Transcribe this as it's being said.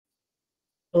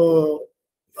So,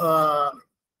 I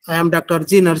am Dr.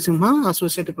 G. Narasimha,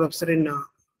 Associate Professor in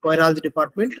Virology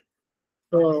Department.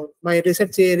 So, my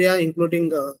research area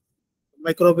including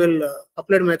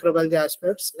applied microbiology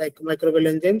aspects like microbial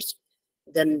enzymes,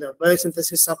 then the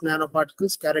biosynthesis of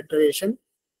nanoparticles, characterization,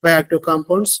 bioactive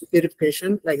compounds,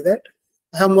 purification, like that.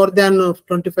 I have more than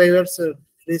 25 years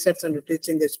research and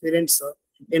teaching experience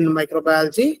in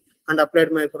microbiology and applied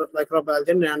microbiology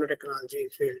and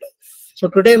nanotechnology field. So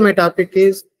today my topic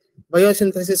is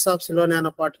biosynthesis of silver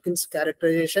nanoparticles,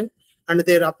 characterization, and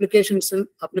their application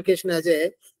as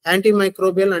a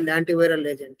antimicrobial and antiviral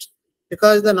agent.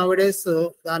 Because nowadays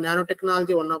the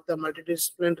nanotechnology one of the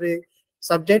multidisciplinary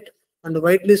subject and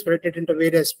widely spread into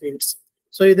various fields.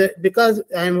 So because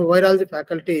I am a virology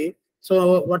faculty,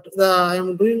 so I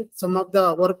am doing some of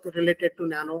the work related to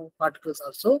nanoparticles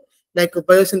also, like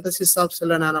biosynthesis of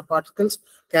cellular nanoparticles,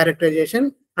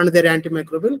 characterization, and their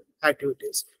antimicrobial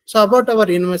activities. So about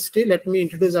our university, let me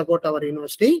introduce about our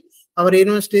university. Our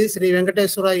university is Sri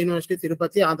Venkateshwara University,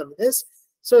 Tirupati, Andhra Pradesh.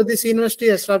 So this university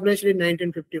established in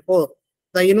 1954.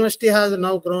 The university has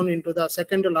now grown into the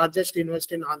second largest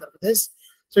university in Andhra Pradesh.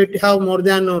 So it has more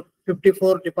than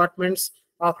 54 departments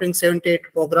offering 78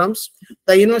 programs.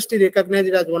 The university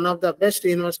recognized as one of the best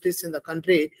universities in the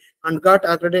country and got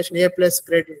accreditation A+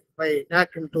 grade by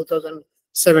NAC in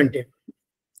 2017.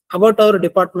 About our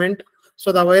department,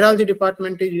 so the virology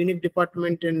department is unique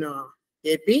department in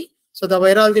AP. So the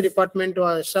virology department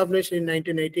was established in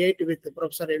 1988 with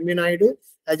Professor M. Naidu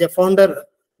as a founder.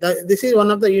 This is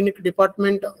one of the unique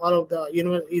department all of the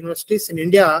universities in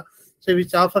India, so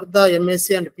which offer the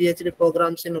MSc and PhD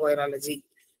programs in virology.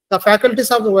 The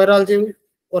faculties of virology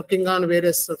working on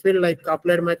various fields like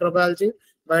applied microbiology,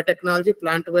 biotechnology,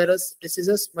 plant virus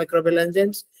diseases, microbial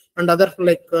enzymes, and other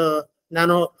like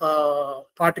nano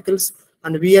particles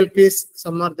and VLPs.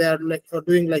 Some are there like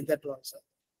doing like that also.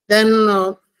 Then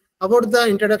about the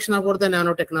introduction about the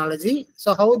nanotechnology.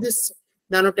 So how this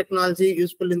nanotechnology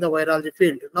useful in the virology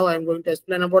field. Now I am going to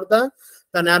explain about the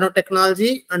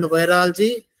nanotechnology and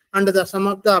virology and some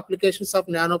of the applications of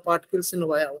nanoparticles in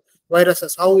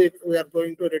viruses, how we are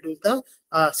going to reduce the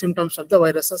symptoms of the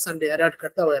viruses and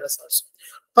eradicate the viruses.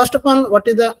 First of all, what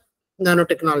is the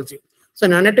nanotechnology? So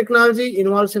nanotechnology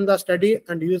involves in the study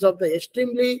and use of the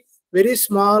extremely very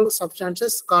small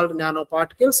substances called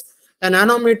nanoparticles. A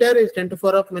nanometer is 10 to the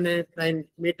power of 9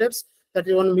 meters, that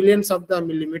is 1 millionth of the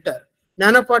millimeter.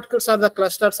 Nanoparticles are the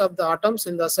clusters of the atoms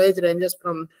in the size ranges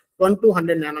from 1 to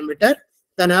 100 nanometer.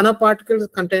 The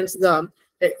nanoparticles contains a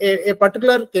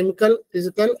particular chemical,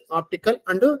 physical, optical,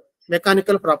 and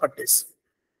mechanical properties.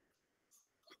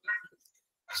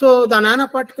 So the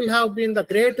nanoparticles have been the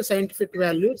great scientific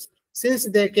values since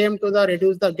they came to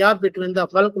reduce the gap between the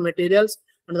bulk materials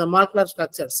and the molecular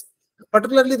structures.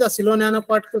 Particularly the silver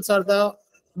nanoparticles are the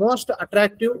most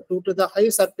attractive due to the high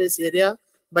surface area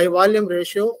by volume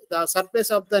ratio. The surface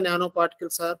of the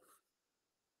nanoparticles are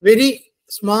very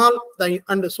small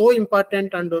and so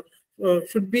important and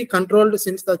should be controlled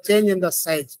since the change in the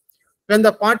size. When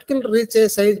the particle reach a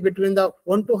size between the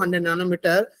 1 to 100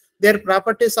 nanometer, their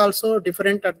properties also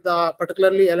different at the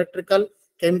particularly electrical,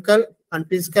 chemical, and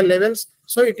physical levels.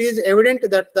 So it is evident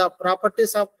that the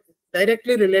properties are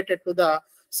directly related to the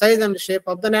size and shape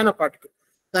of the nanoparticle.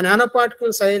 The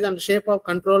nanoparticle size and shape are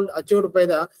controlled achieved by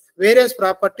the various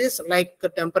properties like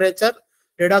temperature,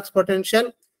 redox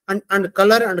potential, and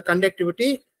color and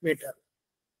conductivity meter.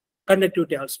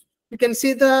 Conductivity also. You can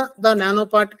see the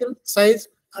nanoparticle size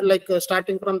like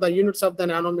starting from the units of the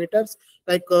nanometers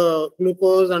like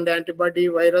glucose and antibody,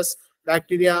 virus,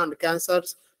 bacteria, and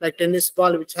cancers like tennis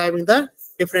ball, which having the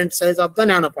different size of the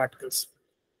nanoparticles.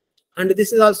 And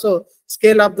this is also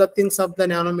scale of the things of the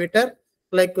nanometer.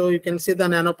 Like you can see the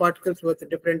nanoparticles with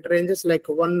different ranges like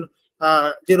 1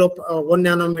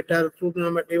 nanometer, 2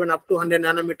 nanometer, even up to 100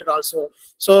 nanometer also.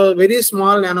 So very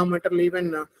small nanometer,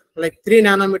 even like 3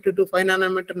 nanometer to 5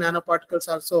 nanometer nanoparticles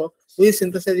also we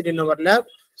synthesized in our lab.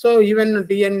 So even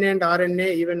DNA and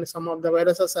RNA, even some of the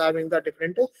viruses are having the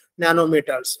different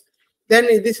nanometers. Then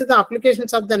this is the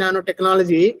applications of the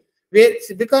nanotechnology, where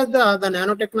because the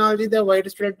nanotechnology, the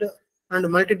widespread and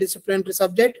multidisciplinary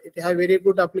subject, it have very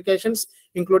good applications,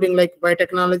 including like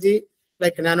biotechnology,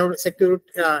 like nano security,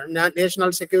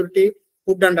 national security,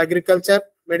 food and agriculture,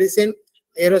 medicine,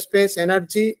 aerospace,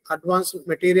 energy, advanced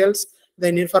materials,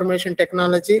 then information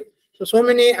technology. So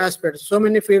many aspects, so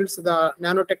many fields, the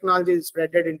nanotechnology is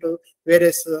spread into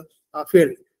various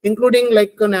fields, including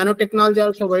like nanotechnology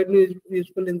also widely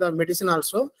useful in the medicine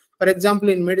also. For example,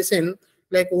 in medicine,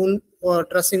 like wound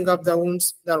dressing of the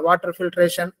wounds, the water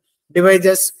filtration,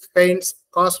 devices, paints,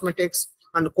 cosmetics,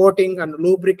 and coating and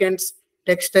lubricants,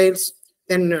 textiles,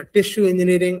 then tissue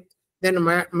engineering, then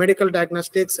medical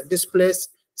diagnostics, displays,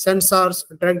 sensors,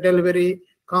 drug delivery,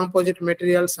 composite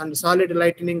materials, and solid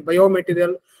lighting,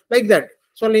 biomaterial, like that.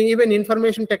 So even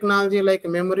information technology like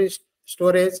memory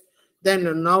storage, then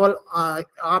novel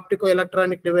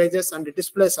optico-electronic devices and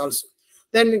displays also.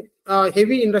 Then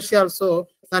heavy industry also,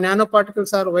 the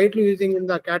nanoparticles are widely using in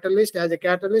the catalyst, as a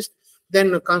catalyst,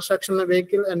 then construction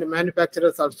vehicle and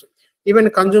manufacturers also. Even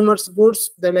consumers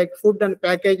goods, they like food and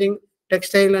packaging,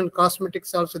 textile and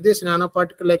cosmetics also. This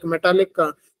nanoparticle like metallic,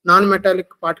 non-metallic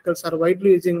particles are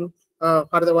widely using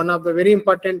for the one of the very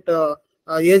important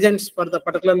agents for the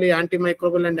particularly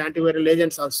antimicrobial and antiviral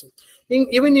agents also.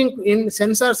 Even in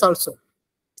sensors also,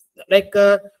 like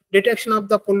detection of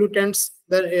the pollutants,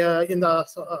 in the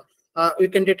we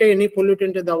can detect any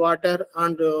pollutant in the water,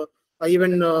 and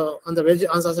even on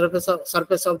the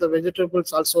surface of the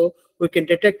vegetables also we can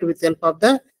detect with help of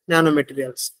the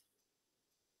nanomaterials.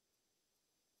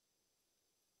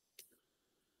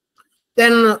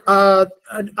 Then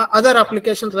other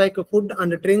applications like food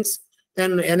and drinks,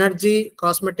 then energy,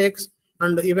 cosmetics,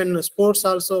 and even sports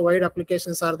also, wide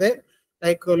applications are there.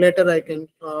 Like later I can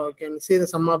see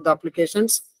some of the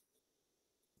applications.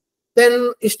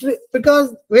 Then history,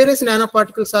 because various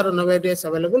nanoparticles are nowadays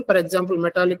available. For example,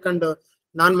 metallic and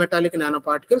non-metallic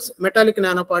nanoparticles. Metallic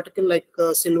nanoparticle like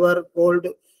silver, gold,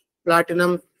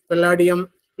 platinum, palladium,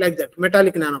 like that.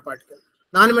 Metallic nanoparticle.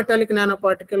 Non-metallic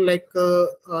nanoparticle like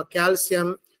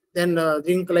calcium, then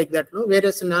zinc, like that. No,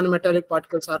 various non-metallic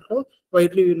particles are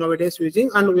widely nowadays using,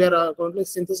 and we are going to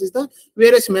synthesize the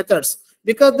various methods.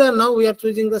 Because now we are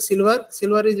choosing the silver.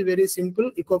 Silver is very simple,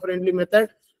 eco-friendly method.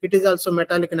 It is also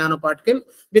metallic nanoparticle.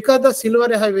 Because the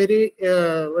silver has very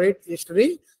wide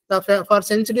history. For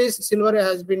centuries, silver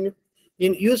has been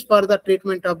in use for the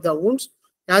treatment of the wounds.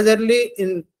 As early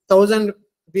in 1000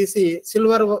 BC,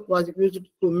 silver was used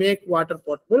to make water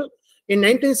potable. In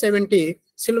 1970,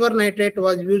 silver nitrate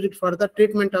was used for the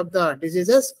treatment of the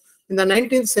diseases. In the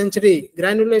 19th century,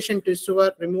 granulation tissue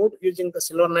were removed using the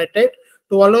silver nitrate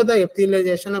to allow the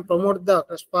epithelialization and promote the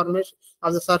crust formation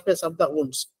of the surface of the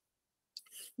wounds.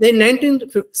 Then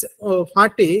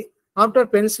 1940, after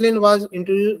penicillin was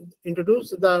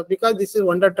introduced, because this is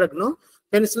wonder drug, no,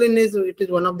 penicillin is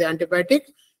one of the antibiotic,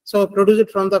 so produced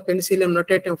from the Penicillium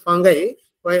notatum fungi.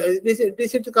 This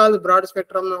is called broad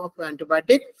spectrum of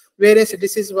antibiotic. Various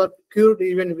diseases were cured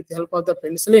even with the help of the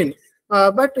penicillin.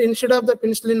 But instead of the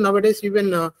penicillin nowadays,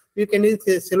 even you can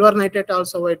use silver nitrate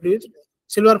also widely used.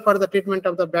 Silver for the treatment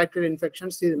of the bacterial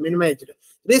infections is minimized.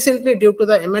 Recently, due to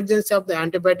the emergence of the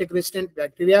antibiotic-resistant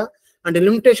bacteria and the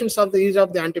limitations of the use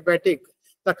of the antibiotic,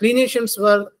 the clinicians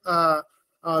were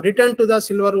returned to the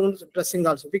silver wound dressing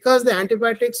also. Because the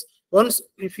antibiotics, once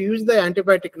if you use the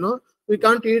antibiotic, no, we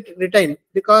can't retain,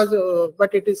 because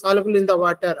but it is soluble in the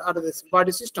water or the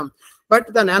body system.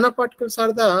 But the nanoparticles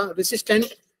are the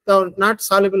resistant, not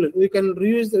soluble. We can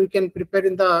reuse, we can prepare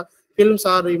in the films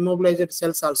or immobilized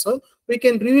cells also. We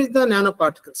can reuse the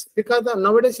nanoparticles, because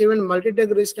nowadays even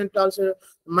multi-drug resistant also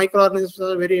microorganisms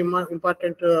are very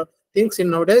important things in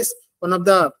nowadays. One of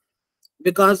the,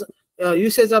 because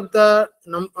usage of the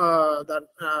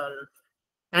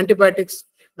antibiotics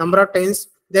number of times,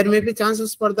 there may be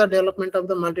chances for the development of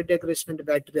the multi-drug resistant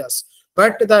bacteria.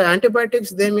 But the antibiotics,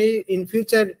 they may in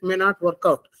future may not work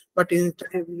out. But in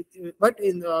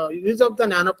use of the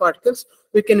nanoparticles,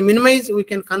 we can minimize, we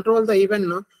can control the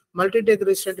even multi-drug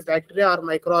resistant bacteria or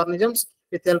microorganisms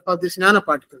with the help of these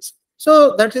nanoparticles.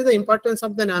 So that is the importance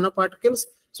of the nanoparticles.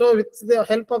 So with the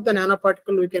help of the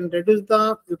nanoparticle, we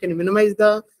can minimize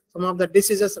some of the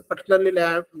diseases, particularly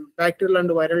bacterial and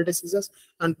viral diseases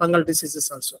and fungal diseases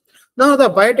also. Now the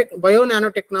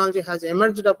bio-nanotechnology has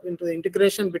emerged up into the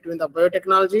integration between the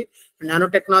biotechnology and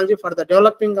nanotechnology for the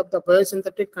developing of the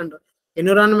biosynthetic and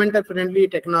environmental friendly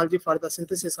technology for the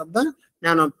synthesis of the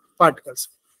nanoparticles.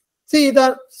 See,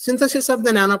 the synthesis of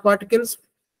the nanoparticles,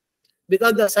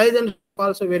 because the size and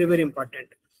also very, very important.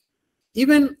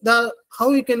 Even the how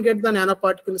you can get the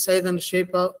nanoparticle size and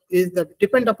shape is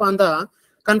depend upon the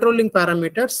controlling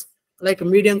parameters like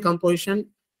medium composition,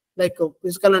 like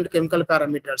physical and chemical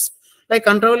parameters. Like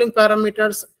controlling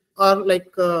parameters are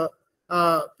like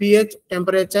pH,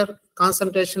 temperature,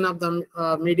 concentration of the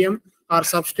medium or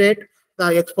substrate,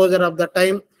 the exposure of the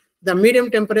time. The medium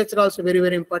temperature also very,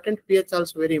 very important. pH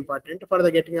also very important for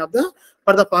the getting of the,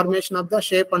 for the formation of the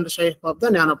shape and shape of the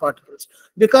nanoparticles.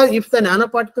 Because if the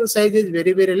nanoparticle size is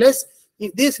very, very less,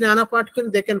 these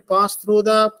nanoparticles, they can pass through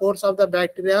the pores of the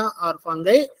bacteria or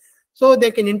fungi. So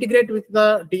they can integrate with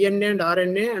the DNA and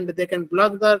RNA, and they can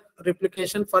block the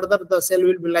replication. Further, the cell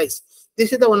will be lyse.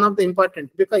 This is the one of the important,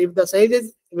 because if the size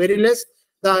is very less,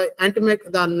 the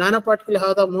nanoparticle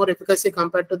have the more efficacy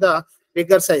compared to the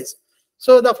bigger size.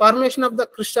 So the formation of the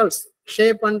crystals,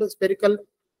 shape and spherical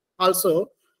also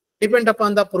depend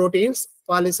upon the proteins,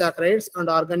 polysaccharides and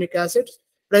organic acids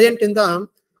present in the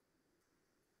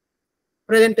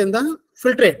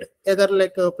filtrate, either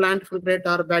like a plant filtrate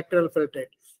or bacterial filtrate,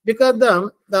 because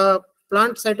the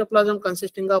plant cytoplasm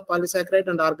consisting of polysaccharide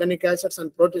and organic acids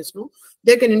and proteins, no,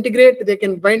 they can integrate, they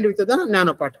can bind with the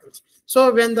nanoparticles.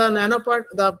 So when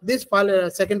the these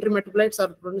secondary metabolites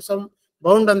are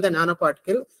bound on the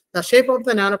nanoparticle, the shape of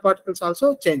the nanoparticles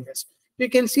also changes. You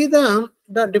can see the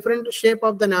different shape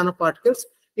of the nanoparticles.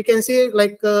 You can see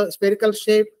like spherical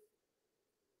shape,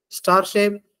 star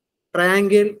shape,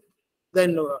 triangle,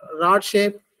 then rod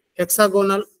shape,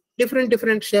 hexagonal,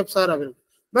 different shapes are available.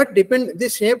 But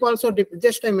this shape also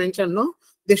just I mentioned, no,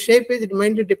 the shape is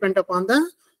mainly depend upon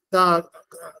the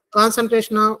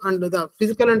concentration of and the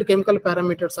physical and chemical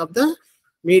parameters of the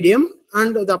medium,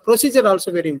 and the procedure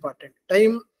also very important.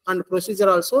 Time and procedure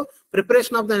also,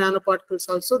 preparation of the nanoparticles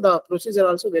also, the procedure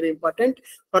also very important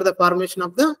for the formation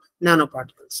of the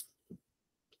nanoparticles.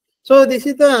 So this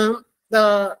is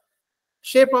the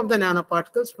shape of the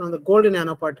nanoparticles from the gold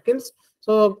nanoparticles.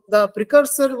 So the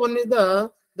precursor one is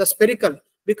the spherical,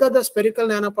 because the spherical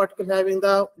nanoparticle having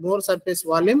the more surface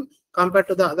volume compared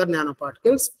to the other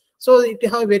nanoparticles. So it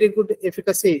have very good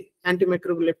efficacy,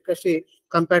 antimicrobial efficacy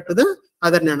compared to the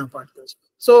other nanoparticles.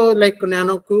 So like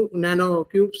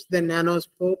nanocubes, then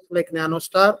nanospore, like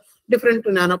nanostar, different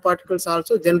nanoparticles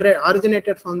also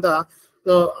originated from the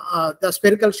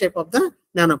spherical shape of the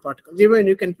nanoparticles. Even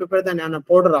you can prepare the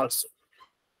nanopowder also.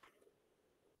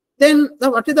 Then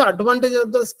what is the advantage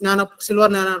of the silver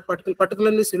nanoparticle,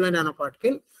 particularly silver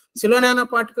nanoparticle? Silver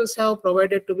nanoparticles have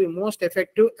provided to be most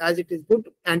effective as it is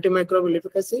good antimicrobial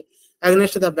efficacy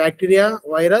against the bacteria,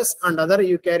 virus and other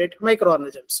eukaryotic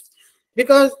microorganisms,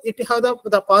 because it have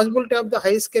the possibility of the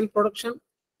high scale production,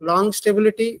 long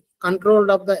stability, control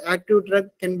of the active drug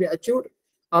can be achieved,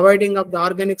 avoiding of the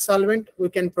organic solvent. We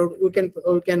can prepare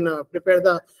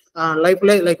the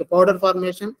lyophilized like a powder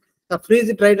formation. The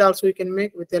freeze dried also we can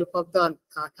make with the help of the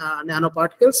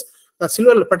nanoparticles, the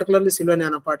silver, particularly silver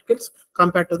nanoparticles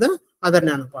compared to the other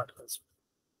nanoparticles.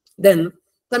 Then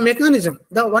the mechanism,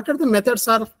 what are the methods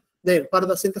are there for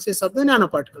the synthesis of the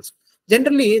nanoparticles?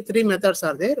 Generally, three methods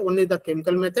are there. One is the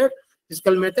chemical method,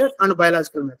 physical method, and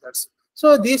biological methods.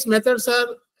 So these methods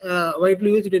are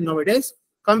widely used in nowadays.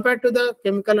 Compared to the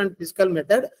chemical and physical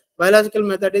method, biological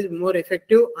method is more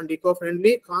effective and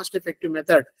eco-friendly, cost-effective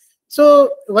method.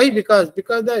 So why? Because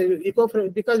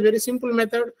very simple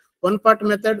method, one part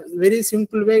method, very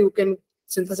simple way you can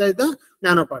synthesize the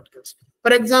nanoparticles.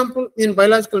 For example, in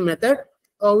biological method,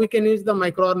 we can use the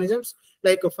microorganisms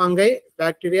like fungi,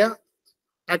 bacteria,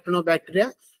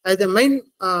 actinobacteria as the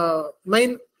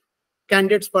main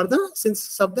candidates for the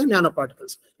synthesis of the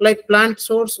nanoparticles. Like plant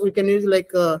source, we can use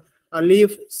like a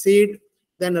leaf, seed,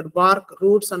 then bark,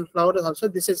 roots, and flowers. Also,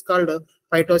 this is called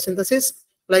phytosynthesis.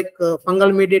 Like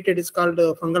fungal mediated is called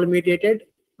fungal mediated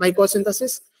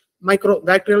mycosynthesis,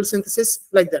 microbacterial synthesis,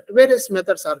 like that. Various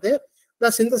methods are there. The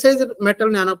synthesized metal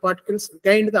nanoparticles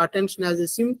gained the attention as a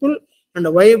simple and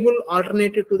viable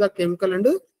alternative to the chemical and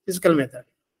physical method.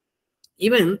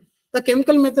 Even the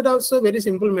chemical method also very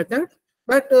simple method,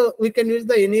 but we can use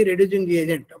the any reducing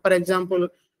agent. For example,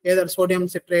 either sodium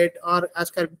citrate or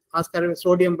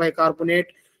sodium bicarbonate,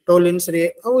 toluenes,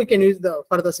 we can use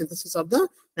for the synthesis of the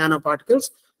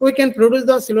nanoparticles. We can produce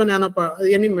the silver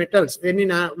any metals, any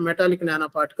metallic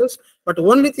nanoparticles, but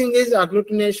only thing is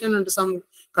agglutination and some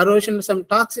corrosion, some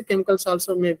toxic chemicals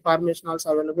also formation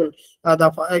also available.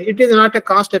 It is not a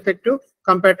cost effective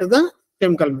compared to the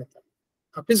chemical method,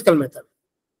 physical method.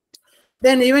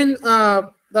 Then even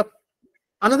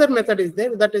another method is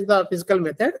there, that is the physical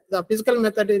method. The physical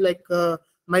method is like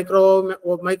micro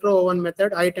oven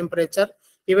method, high temperature.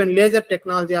 Even laser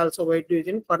technology also widely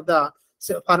used for the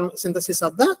synthesis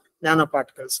of the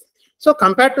nanoparticles. So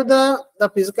compared to the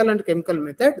physical and chemical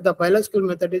method, the biological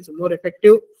method is more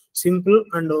effective, simple,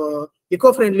 and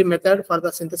eco-friendly method for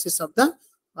the synthesis of the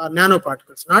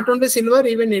nanoparticles. Not only silver,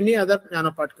 even any other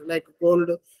nanoparticle like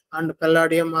gold and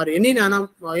palladium or any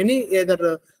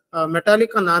either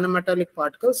metallic or non-metallic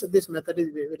particles. This method is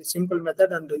very simple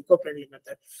method and eco-friendly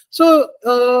method. So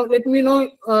let me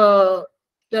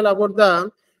tell about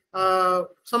the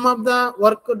some of the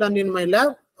work done in my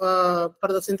lab for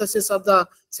the synthesis of the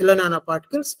silver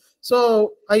nanoparticles.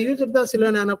 So I used the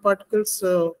silver nanoparticles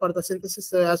for the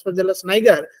synthesis as well as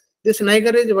Niger. This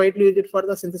Niger is widely used for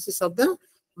the synthesis of the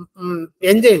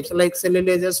enzymes like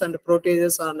cellulases and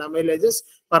proteases and amylases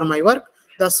for my work.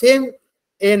 The same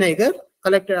Niger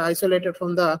collected, isolated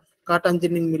from the cotton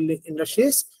ginning mill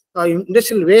industries.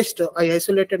 Industrial waste, I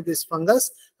isolated this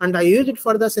fungus and I used it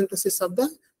for the synthesis of the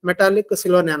metallic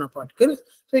silver nanoparticle.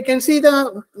 So you can see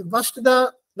the first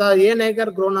the A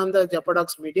niger grown on the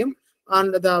Japodox medium,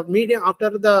 and the medium after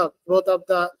the growth of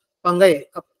the fungi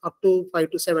up to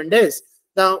 5 to 7 days,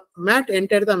 the mat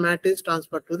enter the mat is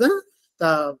transferred to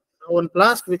the one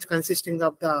flask which consisting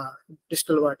of the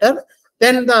distilled water.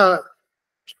 Then the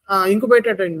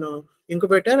incubated in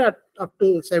incubator at up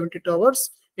to 72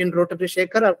 hours in rotary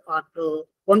shaker at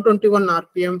 121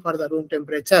 RPM for the room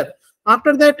temperature.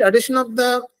 After that, addition of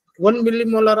the 1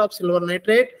 millimolar of silver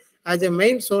nitrate as a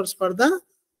main source for the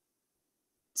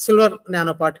silver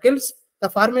nanoparticles. The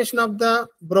formation of the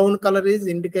brown color is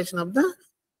indication of the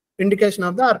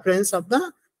or presence of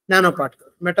the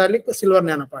nanoparticle, metallic silver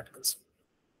nanoparticles.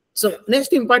 So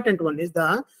next important one is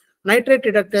the nitrate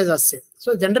reductase assay.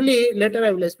 So generally later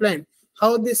I will explain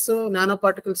how this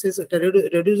nanoparticles is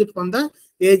reduced from the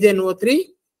AgNO3.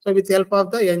 So with the help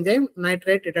of the enzyme,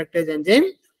 nitrate reductase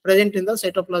enzyme present in the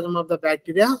cytoplasm of the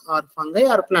bacteria or fungi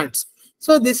or plants.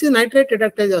 So this is nitrate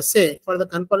reductase assay for the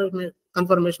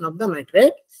conformation of the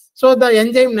nitrate. So the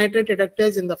enzyme nitrate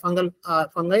reductase in the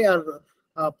fungi or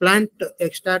plant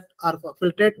extract or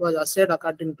filtrate was assayed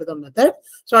according to the method.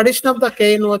 So addition of the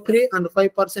KNO3 and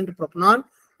 5% propanol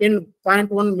in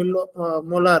 0.1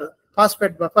 molar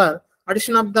phosphate buffer,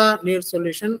 addition of the near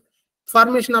solution,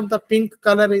 formation of the pink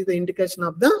color is the indication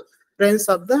of the presence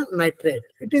of the nitrate.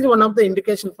 It is one of the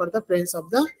indication for the presence of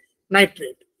the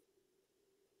nitrate.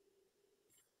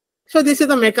 So this is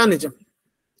the mechanism,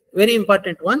 very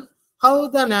important one, how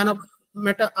the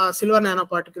silver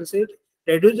nanoparticles is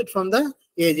reduced from the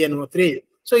AgNO3.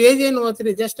 So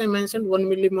AgNO3, just I mentioned 1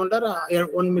 millimolar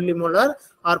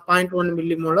or 0.1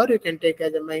 millimolar, you can take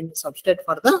as a main substrate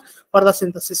for the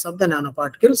synthesis of the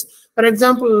nanoparticles. For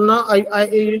example, now I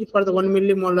use for the 1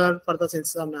 millimolar for the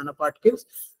synthesis of nanoparticles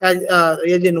as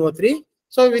AgNO3.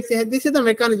 So with this is the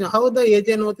mechanism how the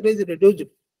AgNO3 is reduced.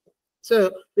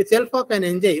 So with help of an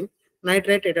enzyme,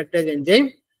 nitrate reductase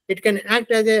enzyme, it can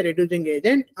act as a reducing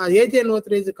agent.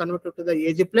 AgNO3 is converted to the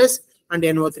Ag plus and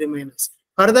NO3 minus.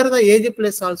 Further, the Ag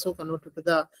plus also converted to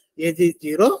the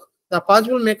Ag0. The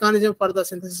possible mechanism for the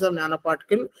synthesis of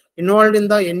nanoparticle involved in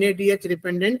the NADH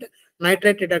dependent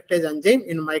nitrate reductase enzyme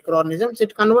in microorganisms,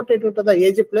 it converted to the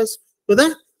Ag plus to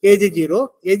the Ag0.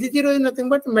 Ag0 is nothing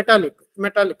but metallic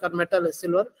or metal,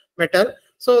 silver metal.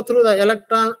 So through the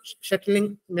electron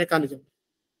shuttling mechanism.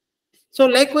 So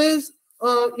likewise,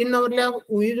 in our lab,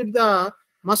 we used the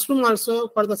mushroom also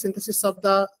for the synthesis of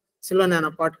the silver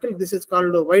nanoparticle. This is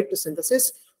called white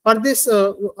synthesis. For this,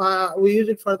 we use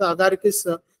it for the agaricus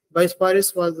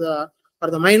bisporis was for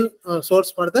the main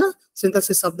source for the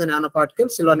synthesis of the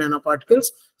nanoparticles, silver nanoparticles.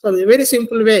 So a very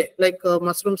simple way, like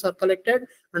mushrooms are collected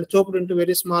and chopped into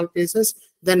very small pieces,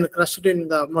 then crushed in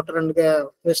the mortar and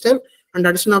pestle, and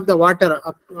addition of the water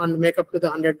and make up to the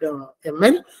 100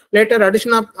 ml. Later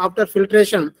addition of after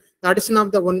filtration, the addition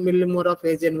of the 1 millimole of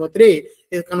AgNO3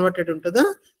 is converted into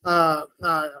the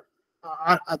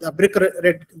brick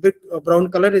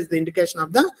brown color is the indication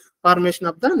of the formation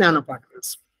of the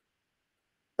nanoparticles.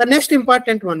 The next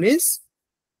important one is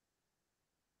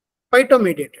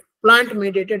phytomediated,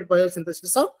 plant-mediated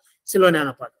biosynthesis of silver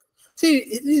nanoparticles. See,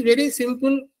 it is very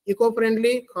simple,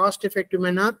 eco-friendly, cost-effective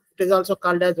manner. It is also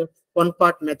called as a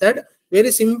one-part method.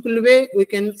 Very simple way we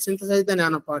can synthesize the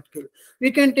nanoparticle.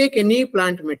 We can take any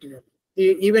plant material,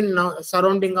 even now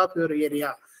surrounding of your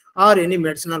area, or any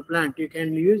medicinal plant. You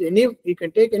can use any. You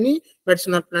can take any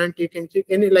medicinal plant. You can take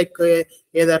any like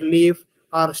either leaf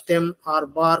or stem or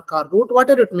bark or root,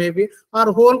 whatever it may be,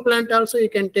 or whole plant also you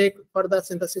can take for the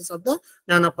synthesis of the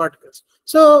nanoparticles.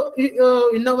 So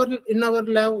in our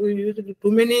lab we use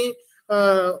too many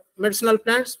medicinal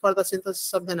plants for the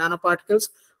synthesis of the nanoparticles,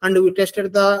 and we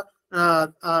tested the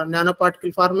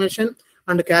nanoparticle formation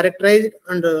and characterized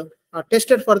and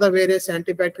tested for the various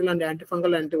antibacterial and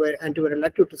antifungal antiviral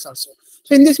activities also.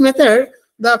 So in this method,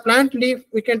 the plant leaf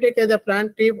we can take as a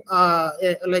plant leaf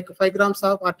like 5 grams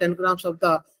of or 10 grams of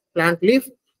the plant leaf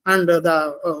and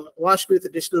washed with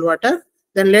distilled water.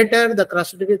 Then later the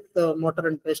crushed with mortar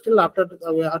and pestle. After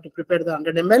we have to prepare the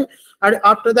 100 ml. And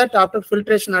after that, after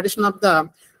filtration, addition of the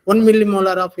 1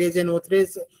 millimolar of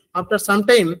AgNO3 after some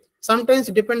time. Sometimes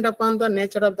depend upon the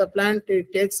nature of the plant,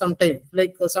 it takes some time.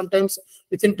 Like sometimes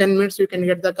within 10 minutes you can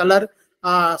get the color.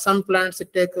 Some plants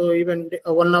it take even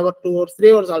 1 hour, 2 or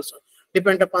 3 hours also.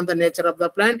 Depend upon the nature of the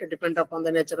plant, depend upon the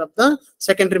nature of the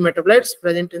secondary metabolites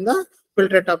present in the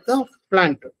filtrate of the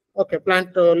plant. Okay,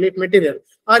 plant leaf material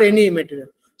or any material.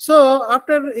 So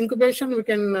after incubation, we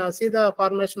can see the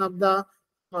formation of the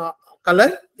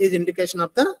color is indication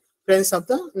of the presence of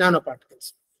the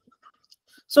nanoparticles.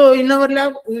 So in our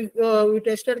lab, we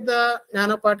tested the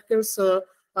nanoparticles.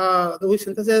 We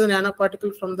synthesized the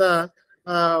nanoparticle from the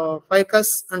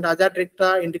ficus and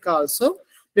Azadirachta indica also,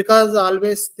 because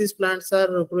always these plants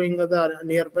are growing the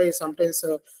nearby. Sometimes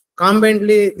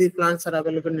combinedly these plants are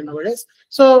available nowadays.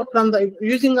 So from the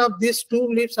using of these two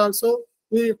leaves also,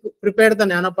 we prepared the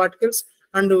nanoparticles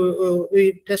and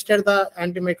we tested the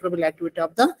antimicrobial activity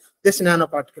of the this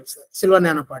nanoparticles, silver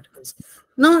nanoparticles.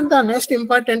 Now the next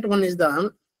important one is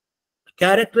the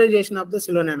characterization of the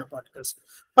silver nanoparticles.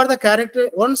 For the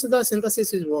character, once the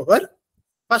synthesis is over,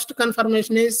 first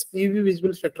confirmation is UV visible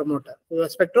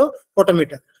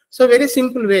spectrophotometer. So very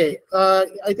simple way.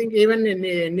 I think even in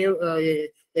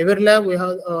every lab we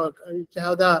have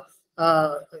the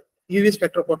UV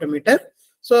spectrophotometer.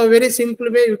 So very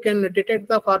simple way you can detect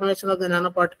the formation of the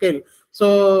nanoparticle.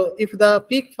 So if the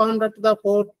peak found at the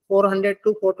 400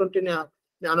 to 420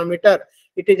 nanometer,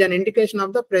 it is an indication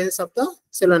of the presence of the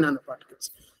silver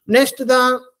nanoparticles. Next,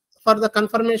 for the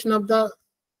confirmation of the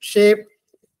shape,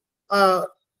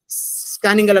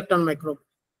 scanning electron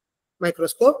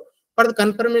microscope. For the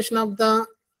confirmation of the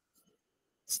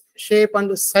shape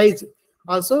and size,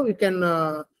 also we can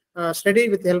study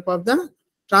with the help of the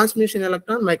transmission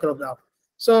electron micrograph.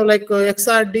 So like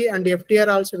XRD and FT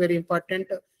are also very important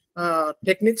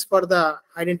techniques for the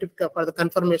identification, for the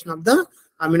confirmation of the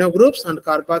amino groups and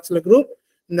carboxyl group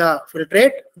in the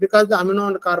filtrate, because the amino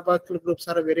and carboxyl groups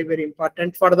are very, very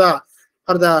important for the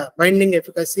binding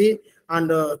efficacy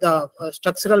and the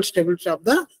structural stability of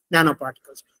the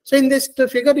nanoparticles. So in this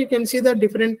figure, you can see the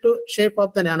different shape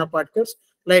of the nanoparticles,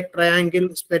 like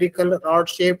triangle, spherical, rod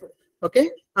shape,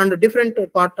 okay, and different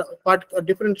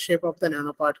different shape of the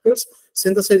nanoparticles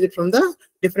synthesized from the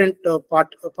different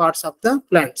parts of the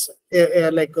plants,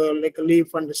 like a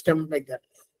leaf and stem, like that.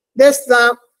 Thus,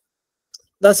 the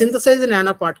synthesized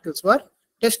nanoparticles were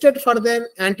tested for their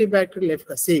antibacterial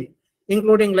efficacy,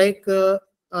 including like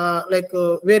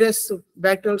various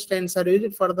bacterial strains are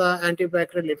used for the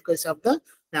antibacterial efficacy of the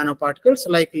nanoparticles,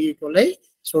 like E. coli,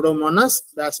 Pseudomonas,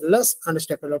 Bacillus, and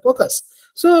Staphylococcus.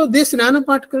 So these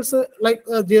nanoparticles, like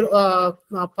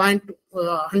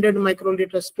 100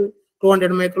 microliters to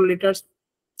 200 microliters,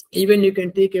 even you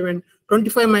can take even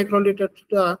 25 microliters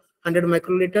to 100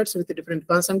 microliters with different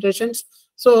concentrations.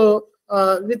 So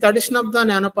with addition of the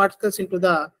nanoparticles into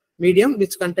the medium,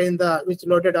 which contain which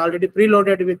loaded already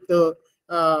preloaded with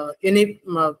any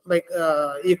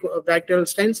bacterial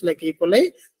strains like E.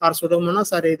 coli or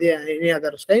Pseudomonas or any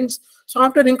other strains. So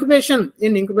after incubation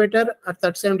in incubator at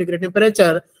 37-degree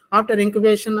temperature, after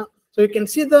incubation, so you can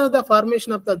see the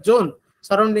formation of the zone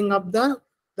surrounding of the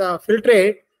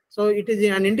filtrate. So it is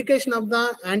an indication of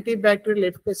the antibacterial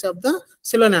efficacy of the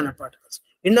silver nanoparticles.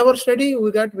 In our study,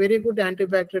 we got very good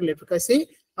antibacterial efficacy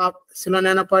of silver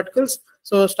nanoparticles.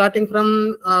 So starting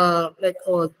from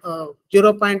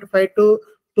 0.52 to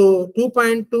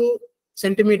 2.2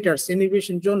 centimeters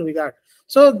inhibition zone we got.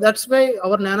 So that's why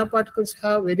our nanoparticles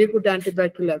have very good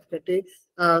antibacterial efficacy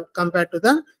compared to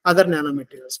the other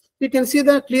nanomaterials. You can see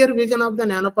the clear vision of the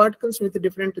nanoparticles with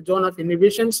different zone of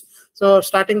inhibitions. So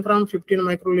starting from 15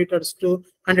 microliters to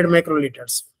 100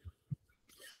 microliters.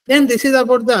 Then this is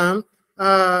about the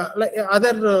like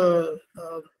other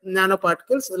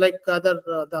nanoparticles, like other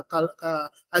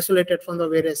isolated from the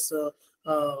various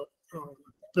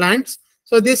plants.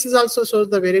 So this is also shows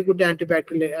the very good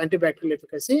antibacterial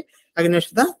efficacy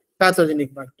against the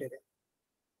pathogenic bacteria.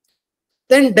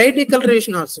 Then dye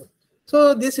decoloration also.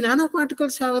 So these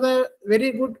nanoparticles have a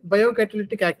very good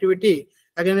biocatalytic activity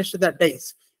against the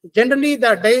dyes. Generally,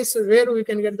 the dyes, where we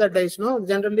can get the dyes,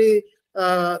 generally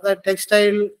the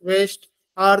textile waste,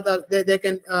 or they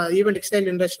can even textile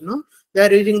industry, they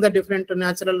are using the different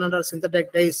natural and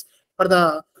synthetic dyes for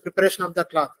the preparation of the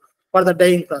cloth, for the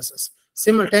dyeing process.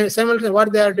 Simultaneously,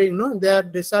 what they are doing, they are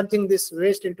discharging this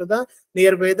waste into the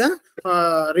nearby the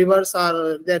rivers,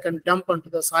 or they can dump onto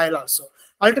the soil also.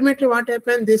 Ultimately, what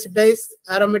happens? These dyes,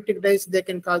 aromatic dyes, they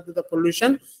can cause the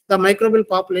pollution. The microbial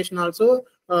population also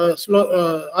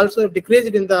also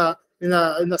decreased in the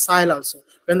soil also.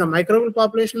 When the microbial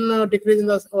population decrease in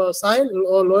the soil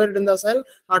or lowered in the soil,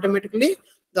 automatically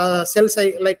the cell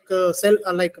cycle, like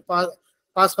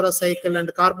phosphorus cycle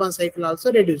and carbon cycle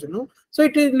also reduce. So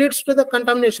it leads to the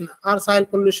contamination or soil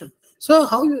pollution. So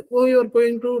how you are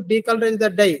going to decolorize the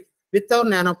dye? With our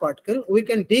nanoparticle, we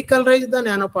can decolorize the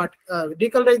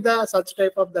decolorize the such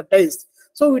type of the dyes.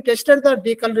 So we tested the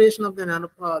decoloration of the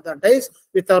dyes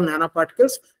with our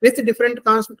nanoparticles. With different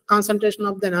concentration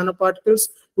of the nanoparticles,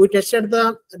 we tested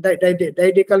the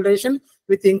dye decoloration.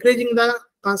 With increasing the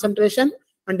concentration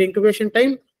and incubation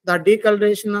time, the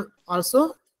decoloration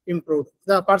also improved.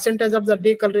 The percentage of the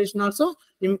decoloration also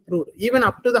improved. Even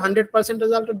up to the 100%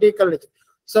 is also decoloration.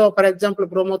 So, for example,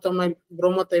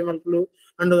 bromothiamine blue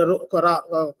and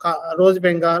rose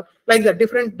bengal, like the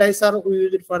different dyes are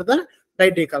used for the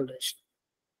dye decoloration.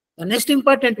 The next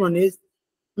important one is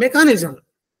mechanism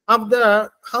of the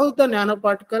how the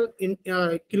nanoparticle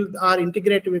kill or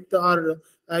integrate with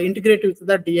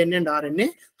the DNA and RNA.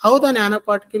 How the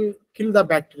nanoparticle kill the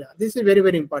bacteria. This is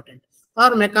very important.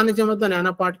 Or mechanism of the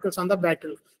nanoparticles on the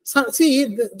bacteria. So,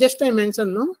 see, just I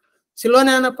mentioned, no, silver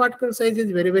nanoparticle size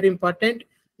is very important.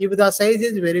 If the size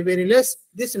is very less,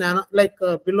 this nano like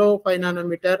below 5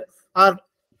 nanometer or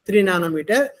 3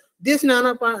 nanometer, this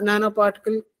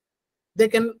nanoparticle, they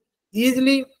can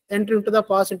easily enter into the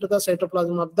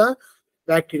cytoplasm of the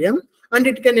bacterium, and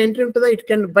it can enter into it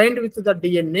can bind with the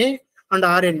DNA and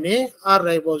RNA or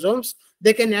ribosomes.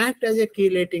 They can act as a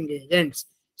chelating agents.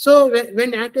 So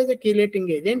when act as a chelating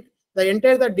agent, the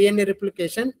entire DNA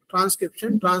replication,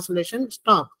 transcription, translation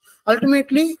stop.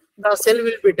 Ultimately, the cell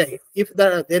will be die. If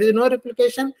there is no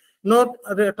replication, no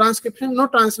transcription, no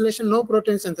translation, no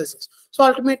protein synthesis. So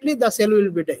ultimately, the cell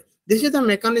will be die. This is the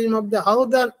mechanism of how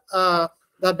the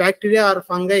bacteria or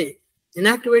fungi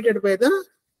inactivated by the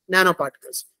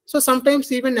nanoparticles. So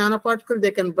sometimes even nanoparticles,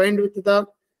 they can bind with the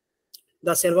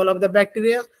cell wall of the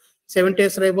bacteria,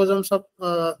 70S ribosomes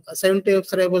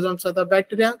of the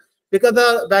bacteria, because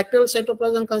the bacterial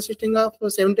cytoplasm consisting of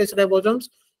 70S ribosomes,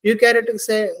 eukaryotic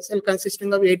cell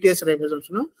consisting of 80S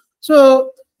ribosomes. No?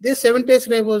 So these 70S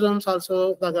ribosomes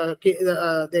also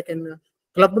they can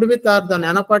clubbed with, or the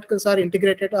nanoparticles are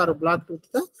integrated or blocked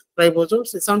with the ribosomes.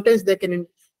 Sometimes they can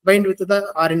bind with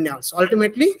the RNA also.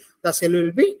 Ultimately, the cell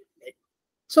will be dead.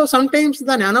 So sometimes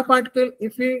the nanoparticle,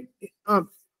 if we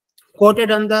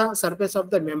coated on the surface of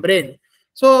the membrane,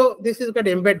 so this is got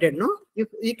embedded. No, if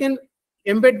you can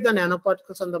embed the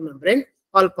nanoparticles on the membrane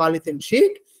or polythene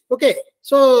sheet. Okay,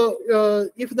 so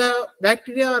if the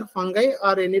bacteria or fungi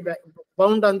are any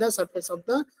bound on the surface of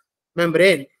the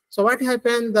membrane, so what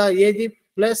happens? The Ag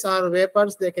plus or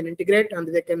vapors, they can integrate and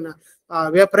they can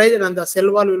vaporize, and the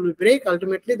cell wall will be break.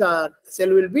 Ultimately, the cell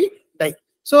will be die.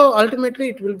 So ultimately,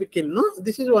 it will be killed. No,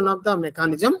 this is one of the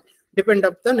mechanism. Depend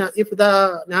up if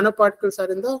the nanoparticles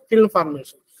are in the film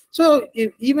formation. So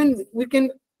even we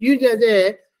can use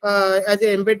as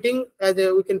a embedding,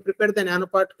 we can prepare the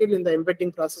nanoparticle in the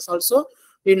embedding process also.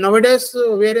 In nowadays,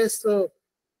 various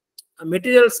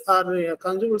materials or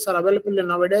consumables are available in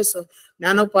nowadays.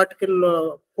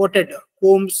 Nanoparticle coated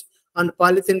combs and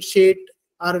polythene sheet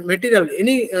or material,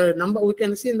 any number we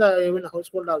can see in the even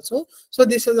household also. So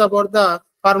this is about the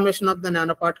formation of the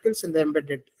nanoparticles in the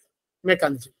embedded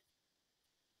mechanism.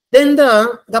 Then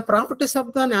the properties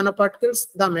of the nanoparticles,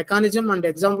 the mechanism and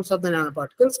examples of the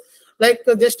nanoparticles, like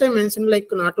just I mentioned, like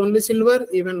not only silver,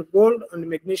 even gold and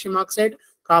magnesium oxide,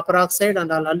 copper oxide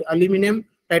and aluminum,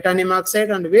 titanium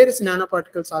oxide, and various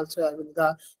nanoparticles also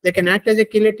they can act as a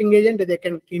chelating agent. They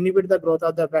can inhibit the growth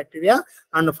of the bacteria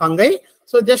and fungi.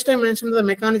 So just I mentioned the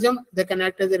mechanism, they can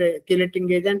act as a chelating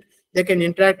agent. They can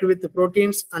interact with the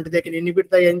proteins and they can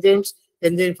inhibit the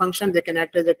enzyme function. They can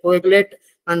act as a coagulate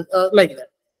and like that.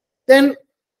 Then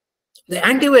the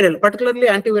antiviral, particularly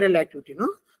antiviral activity, no?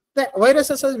 The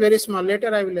viruses is very small.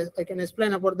 Later I can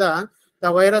explain about the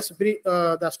virus,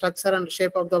 the structure and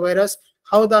shape of the virus,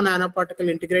 how the nanoparticle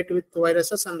integrate with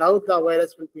viruses, and how the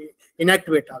virus will be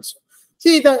inactivate also.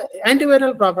 See the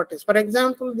antiviral properties. For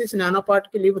example, this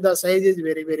nanoparticle, if the size is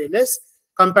very less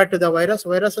compared to the virus,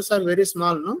 viruses are very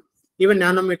small, no? Even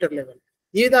nanometer level.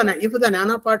 If the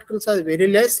nanoparticles are very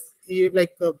less,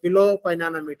 like below 5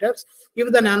 nanometers,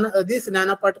 if the these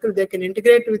nanoparticles, they can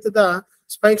integrate with the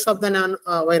spikes of the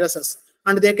viruses,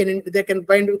 and they can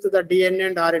bind with the DNA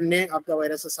and RNA of the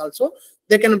viruses also.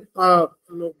 They can block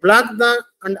the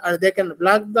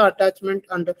attachment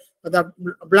and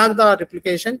block the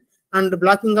replication and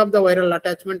blocking of the viral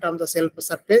attachment on the cell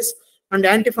surface. And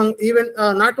even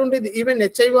not only even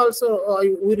HIV also,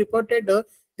 we reported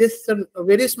this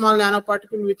very small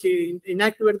nanoparticle which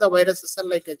inactivate the viruses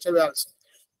like HIV also.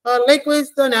 Likewise,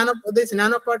 this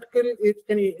nanoparticle,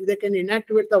 they can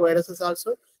inactivate the viruses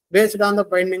also based on the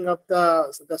binding of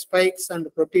the spikes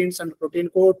and proteins and protein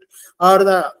coat,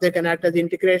 or they can act as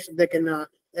integration. They can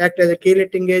act as a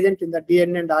chelating agent in the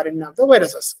DNA and RNA of the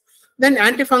viruses. Then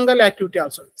antifungal activity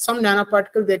also. Some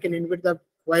nanoparticles, they can inhibit the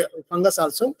fungus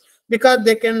also, because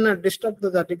they can disrupt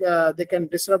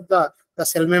the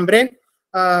cell membrane,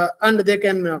 and they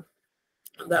can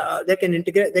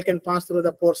integrate, they can pass through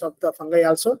the pores of the fungi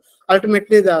also.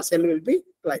 Ultimately, the cell will be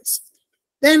lyse.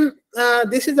 Then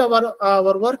this is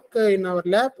our work in our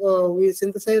lab. We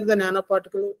synthesize the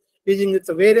nanoparticle using its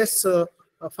various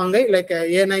fungi like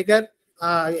A. niger,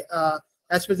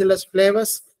 Aspergillus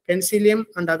flavus, Penicillium,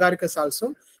 and Agaricus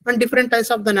also, and different types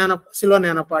of the silver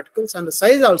nanoparticles, and the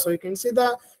size also. You can see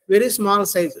the very small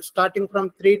size, starting from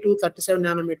 3 to 37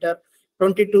 nanometer,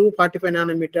 20 to 45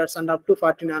 nanometers, and up to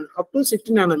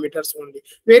 60 nanometers only.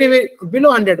 Very below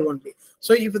 100 only.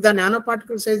 So if the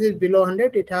nanoparticle size is below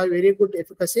 100, it has very good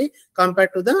efficacy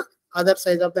compared to the other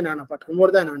size of the nanoparticle, more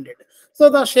than 100. So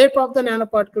the shape of the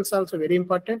nanoparticles also very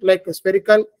important, like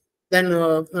spherical. Then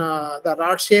the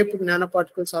rod-shaped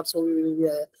nanoparticles also,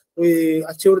 we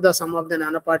achieved the sum of the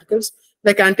nanoparticles,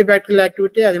 like antibacterial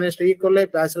activity against E.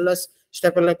 coli, Bacillus,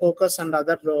 Staphylococcus, and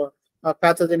other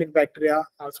pathogenic bacteria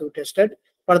also tested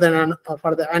for the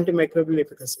antimicrobial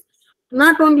efficacy.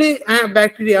 Not only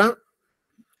bacteria,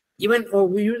 even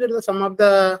we used some of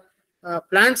the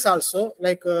plants also,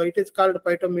 like it is called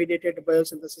phytomediated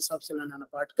biosynthesis of cellular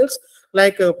nanoparticles,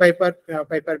 like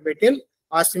Piper betel,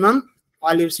 osmum,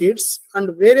 olive seeds,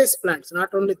 and various plants.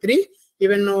 Not only 3,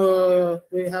 even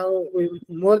we have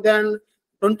more than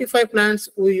 25 plants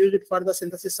we use it for the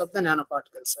synthesis of the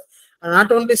nanoparticles.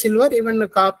 Not only silver, even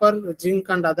copper, zinc,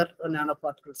 and other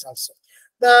nanoparticles also.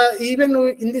 Even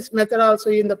in this method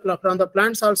also, from the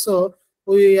plants also,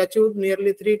 we achieved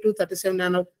nearly 3 to 37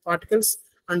 nanoparticles,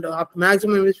 and up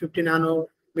maximum is 50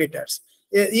 nanometers.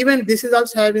 Even this is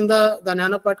also having the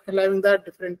nanoparticle having the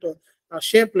different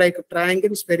shape, like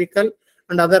triangle, spherical,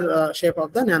 and other shape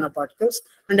of the nanoparticles,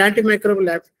 and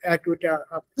antimicrobial activity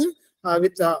of the,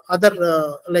 with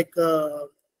other like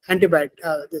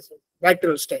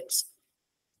bacterial stains.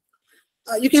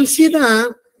 You can see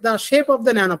the shape of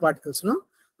the nanoparticles, no?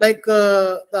 Like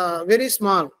the very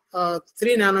small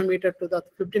 3 nanometer to the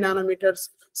 50 nanometers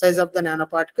size of the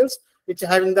nanoparticles, which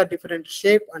having the different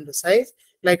shape and size,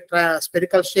 like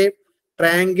spherical shape,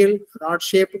 triangle, rod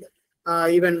shaped,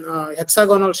 even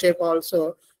hexagonal shape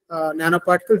also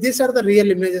nanoparticles. These are the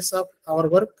real images of our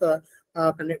work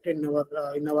conducted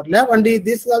in our lab, and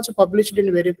this is also published in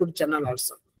a very good journal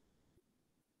also.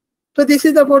 So this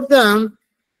is about the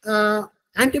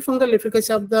antifungal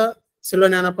efficacy of the silver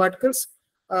nanoparticles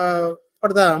for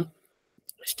the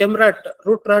stem rot,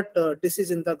 root rot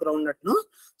disease in the groundnut. No,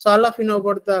 so all of you know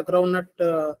about the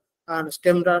groundnut and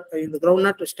stem rot. In the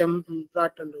groundnut, stem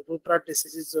rot and root rot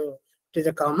diseases, it is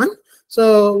a common.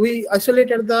 So we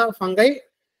isolated the fungi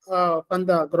from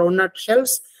the groundnut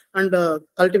shells and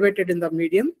cultivated in the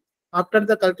medium. After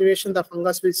the cultivation, the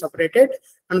fungus was separated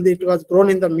and it was grown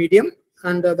in the medium,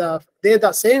 and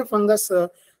the same fungus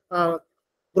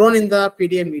grown in the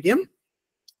PDA medium.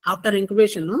 After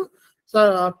incubation, no? So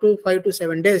up to 5 to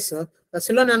 7 days, the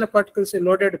silver nanoparticles are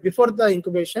loaded before the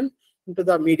incubation into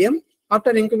the medium.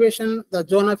 After incubation, the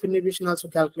zone of inhibition also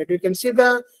calculated. You can see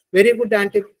the very good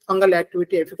antifungal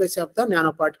activity efficacy of the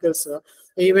nanoparticles,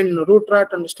 even root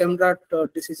rot and stem rot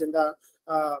disease in the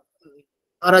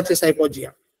RHS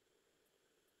hypogaea.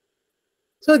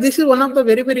 So this is one of the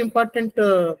very important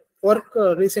work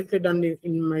recently done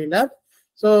in my lab.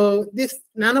 So these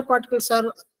nanoparticles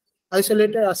are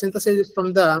isolated or synthesized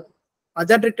from the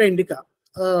Azadirachta indica,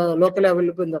 locally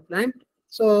available in the plant.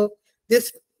 So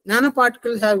these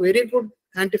nanoparticles have very good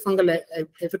antifungal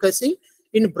efficacy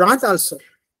in broth also.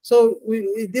 So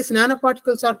these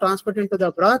nanoparticles are transferred into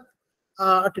the broth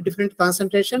at different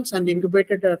concentrations and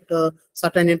incubated at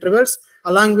certain intervals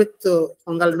along with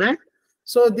fungal mat.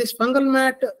 So this fungal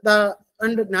mat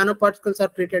and nanoparticles are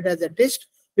treated as a test.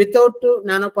 Without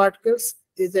nanoparticles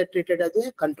is treated as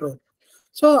a control.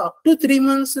 So up to 3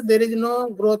 months, there is no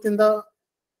growth in the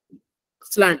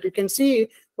slant. You can see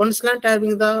one slant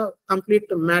having the complete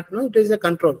mat, no, it is a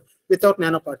control without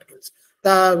nanoparticles.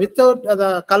 Without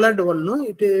the colored one, no,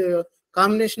 it is a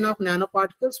combination of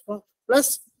nanoparticles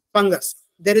plus fungus.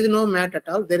 There is no mat at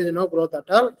all. There is no growth at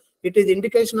all. It is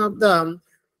indication of the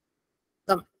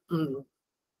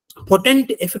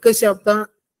potent efficacy of the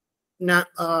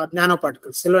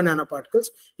nanoparticles, silver nanoparticles.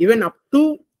 Even up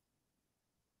to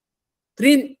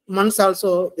 3 months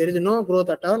also, there is no growth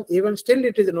at all. Even still,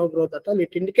 it is no growth at all. It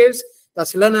indicates the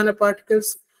silver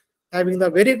nanoparticles having the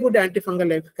very good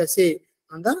antifungal efficacy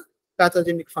on the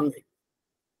pathogenic fungi.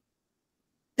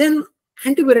 Then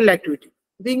antiviral activity.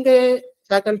 Being a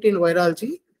faculty in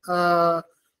virology,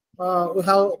 we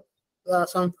have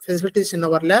some facilities in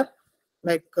our lab.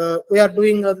 Like we are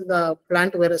doing the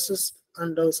plant viruses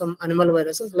and some animal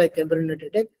viruses like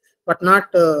embryonic, but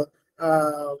not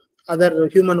other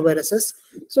human viruses.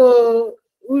 So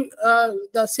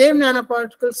the same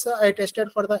nanoparticles I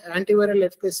tested for the antiviral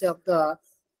efficacy of the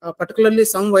particularly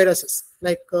some viruses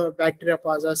like bacteria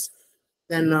pauses,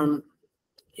 then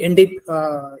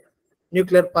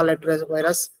nuclear polymerase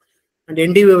virus and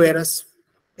NDV virus,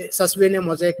 Susbania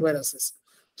mosaic viruses.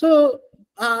 So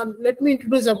let me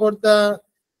introduce about the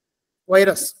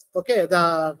virus. Okay,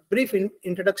 the brief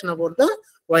introduction about the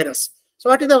virus. So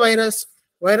what is the virus?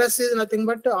 Virus is nothing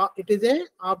but it is a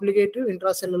obligative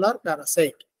intracellular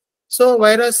parasite. So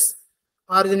virus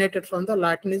originated from the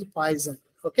Latin is poison.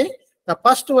 Okay, the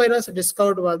first virus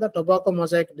discovered was the tobacco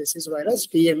mosaic disease virus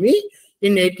 (TME)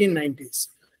 in 1890s.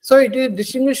 So it is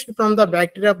distinguished from the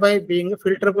bacteria by being a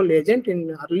filterable agent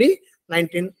in early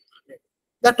 1900s.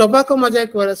 The tobacco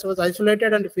mosaic virus was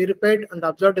isolated and purified and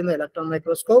observed in the electron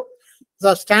microscope.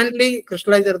 The Stanley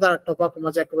crystallized the tobacco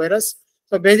mosaic virus.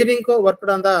 So Bezirinko worked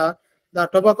on the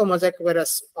tobacco mosaic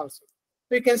virus also.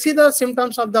 So you can see the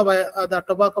symptoms of the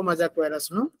tobacco mosaic virus.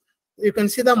 No, you can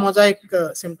see the mosaic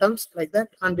symptoms like that,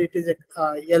 and it is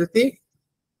healthy.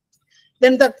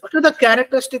 Then what are the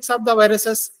characteristics of the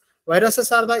viruses?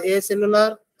 Viruses are the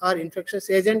acellular or infectious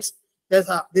agents. These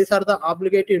are the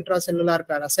obligative intracellular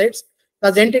parasites.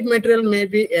 The genetic material may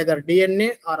be either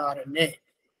DNA or RNA.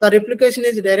 The replication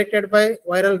is directed by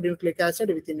viral nucleic acid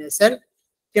within a cell,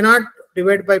 cannot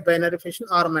divide by binary fission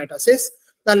or mitosis.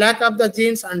 The lack of the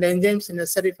genes and enzymes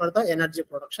necessary for the energy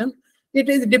production. It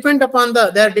is they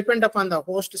are depend upon the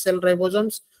host cell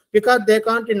ribosomes, because they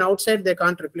can't in outside they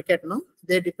can't replicate. No,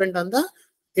 they depend on the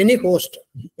any host,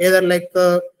 either like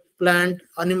plant,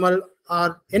 animal,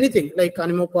 or anything like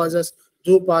animopauses,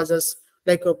 zoopauses,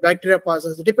 like bacteria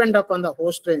pauses, depend upon the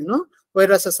host strain. No,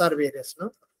 viruses are various.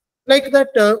 No, like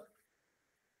that.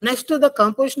 Next to the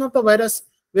composition of the virus,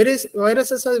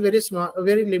 viruses are very small,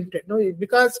 very limited. No,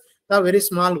 because the very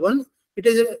small one, it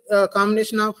is a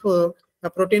combination of the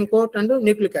protein coat and the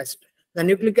nucleic acid. The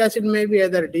nucleic acid may be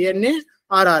either DNA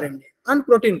or RNA and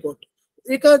protein coat.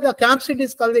 Because the capsid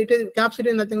is called, capsid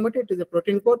is nothing but it is a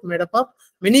protein coat made up of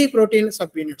many protein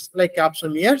subunits like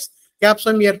capsomeres.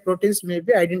 Capsomere proteins may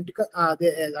be identical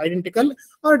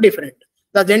or different.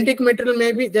 The genetic material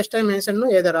may be, just I mentioned,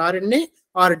 no, either RNA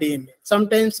or DNA.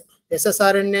 Sometimes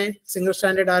ssRNA,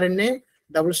 single-stranded RNA,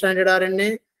 double-stranded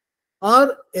RNA,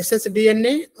 or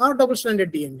ssDNA or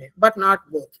double-stranded DNA, but not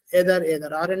both, either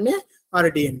RNA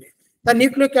or DNA. The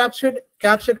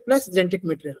nucleocapsid plus genetic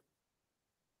material.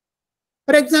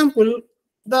 For example,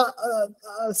 the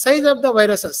size of the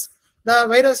viruses. The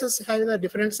viruses have the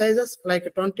different sizes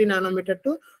like 20 nanometer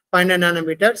to 500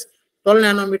 nanometers, 12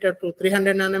 nanometer to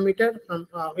 300 nanometer,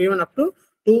 even up to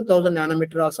 2000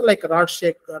 nanometer also, like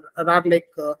rod-like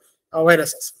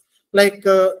viruses. Like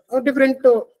different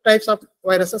types of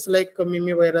viruses like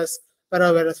Mimi virus,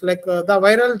 paravirus. Like the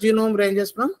viral genome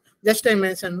ranges from, just I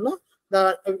mentioned, no,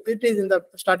 it is in the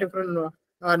starting from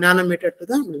nanometer to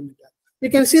the millimeter. You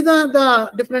can see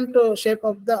the different shape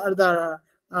of the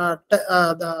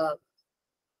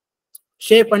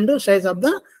shape and size of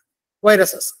the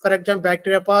viruses. For example,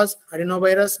 bacteriopause,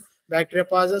 adenovirus,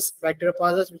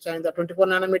 bacteriopauses, which are in the 24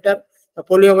 nanometer, the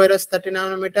poliovirus 30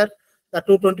 nanometer, the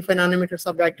 225 nanometers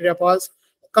of bacteriopause.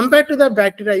 Compared to the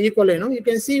bacteria E. coli, you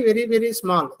can see very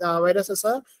small. The viruses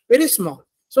are very small,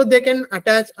 so they can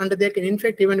attach and they can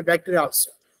infect even bacteria also.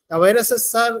 The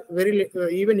viruses are very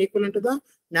even equivalent to the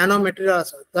nanomaterial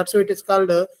also. That's why it is called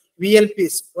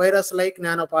VLPs, virus-like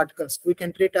nanoparticles. We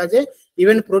can treat as a,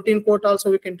 even protein coat also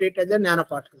we can treat as a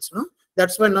nanoparticles. No,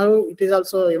 that's why now it is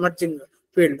also emerging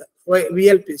field.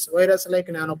 VLPs, virus-like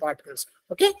nanoparticles.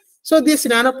 Okay, so these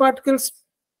nanoparticles,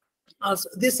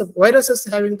 these viruses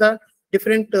having the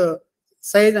different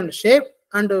size and shape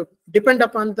and depend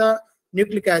upon the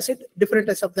nucleic acid, different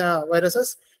types of the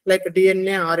viruses like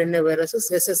DNA, RNA viruses,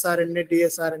 ssRNA,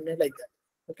 dsRNA, like that.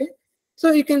 Okay,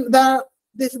 so you can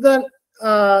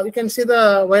you can see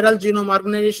the viral genome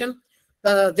organization.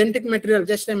 The genetic material,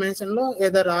 just I mentioned,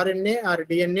 either RNA or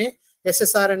DNA,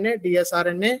 ssRNA,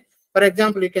 dsRNA. For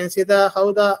example, you can see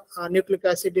how the nucleic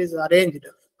acid is arranged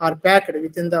or packed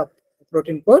within the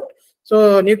protein coat.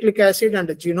 So nucleic acid and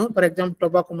the genome, for example,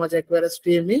 tobacco mosaic virus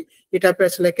TME, it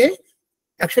appears like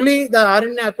actually the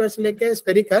RNA appears like a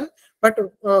spherical, but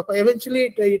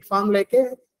eventually it forms like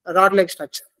a rod-like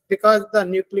structure, because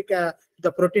the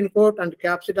the protein coat and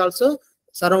capsid also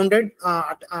surrounded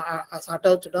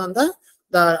attached on the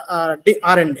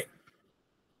RNA.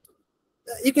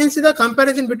 You can see the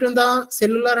comparison between the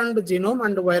cellular and genome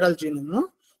and viral genome. No,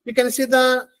 you can see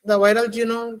the viral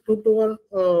genome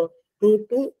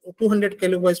 200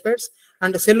 kilobase pairs,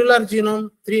 and the cellular genome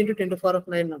 3 ×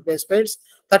 10⁹ base pairs,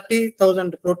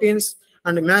 30,000 proteins,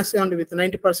 and massive, and with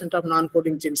 90% of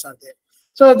non-coding genes are there.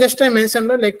 So just I mentioned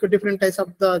like different types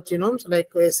of the genomes like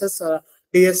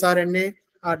dsRNA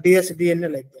or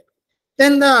dsDNA, like that.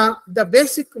 Then the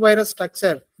basic virus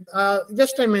structure,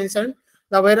 just I mentioned,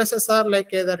 the viruses are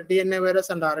like either DNA virus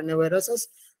and RNA viruses,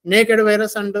 naked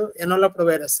virus and enveloped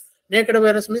virus. Naked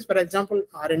virus means, for example,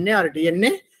 RNA or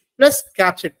DNA plus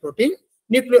capsid protein.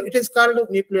 It is called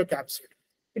nucleocapsid.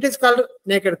 It is called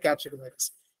naked capsid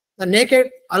virus. The naked,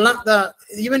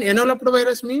 even enveloped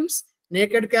virus means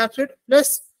naked capsid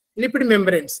plus lipid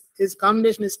membranes. This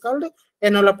combination is called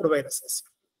enveloped viruses.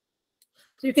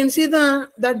 So you can see the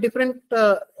different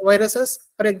viruses.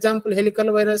 For example,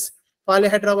 helical virus,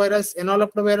 polyhedra virus,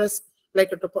 enveloped virus,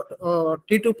 like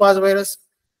T2 pause virus.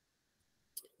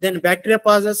 Then bacteria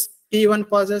pauses, T1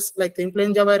 pauses, like the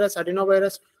influenza virus,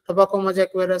 adenovirus, tobacco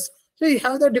mosaic virus. So you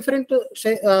have the different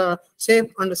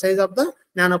shape and size of the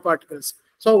nanoparticles.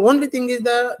 So only thing is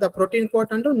the protein coat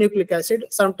and nucleic acid.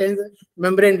 Sometimes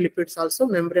membrane lipids also,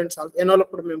 membranes also,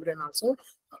 enveloped membrane also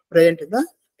present in the,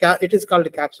 it is called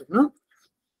capsid. No?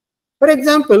 For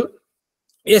example,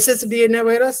 ssDNA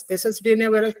virus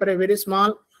for a very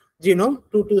small genome,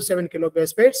 2 to 7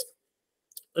 kilobase pairs.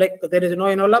 Like there is no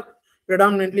envelope,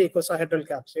 predominantly icosahedral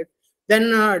capsid.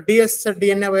 Then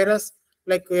dsDNA virus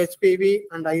like HPV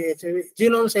and IHV.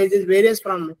 Genome sizes varies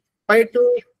from 5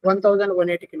 to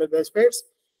 1180 kilobase pairs.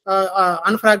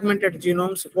 Unfragmented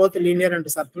genomes, both linear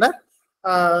and circular.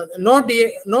 No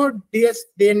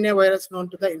dsDNA virus known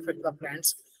to infect the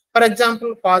plants. For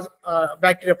example,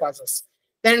 bacteria pauses.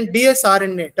 Then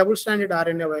dsRNA, double-stranded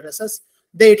RNA viruses.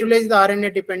 They utilize the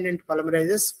RNA-dependent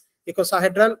polymerases,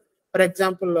 icosahedral. For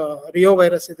example, Rio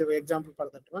virus is the example for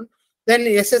that one. Then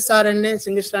ssRNA,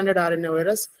 single-stranded RNA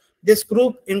virus. This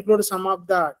group includes some of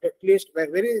the at least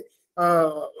very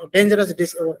dangerous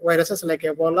viruses like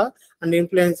Ebola and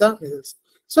influenza measles.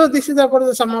 So this is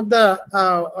about some of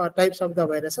the types of the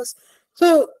viruses.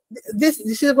 So this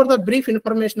is about the brief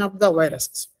information of the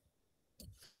viruses.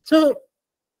 So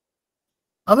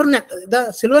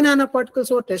the silver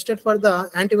nanoparticles were tested for the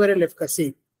antiviral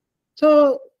efficacy.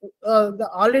 So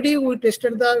already we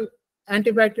tested the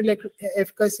antibacterial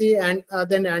efficacy and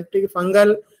then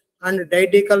antifungal and dye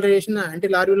decoloration,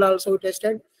 antilarval also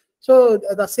tested. So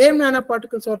the same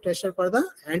nanoparticles were tested for the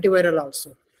antiviral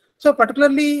also. So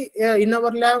particularly in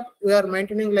our lab, we are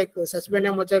maintaining like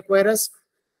Susbenia mosaic virus,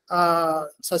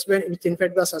 which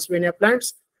infect the Susbenia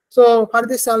plants. So for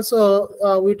this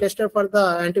also, we tested for the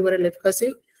antiviral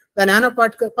efficacy. The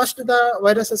nanoparticle, first the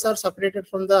viruses are separated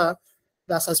from the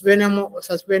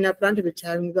Susbenia plant, which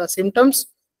having the symptoms.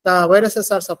 The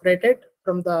viruses are separated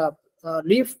from the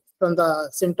leaf, from the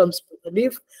symptoms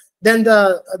leaf. Then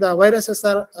the viruses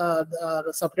are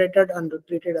separated and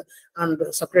treated and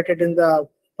separated in the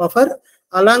buffer.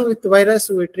 Along with the virus,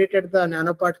 we treated the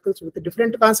nanoparticles with a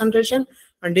different concentration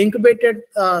and incubated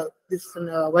this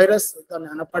virus, the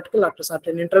nanoparticle, after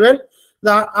certain interval.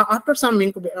 After some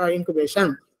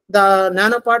incubation, the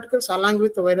nanoparticles along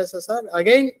with the viruses are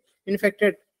again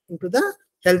infected into the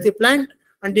healthy plant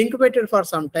and incubated for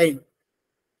some time.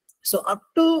 So up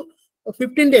to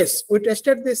 15 days, we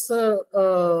tested this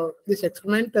this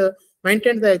experiment,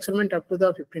 maintained the experiment up to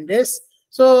the 15 days.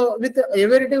 So with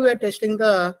every day we are testing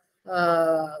the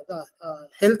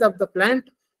health of the plant,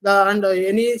 and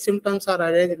any symptoms are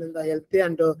arising in the healthy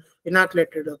and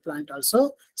inoculated plant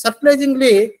also.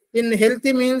 Surprisingly, in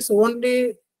healthy means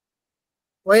only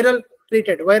virus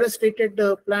treated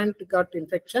plant got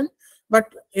infection,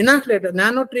 but inoculated,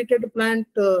 nano treated plant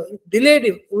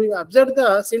delayed. We observed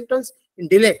the symptoms in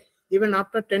delay. Even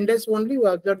after 10 days only, we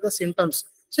observe the symptoms.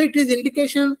 So it is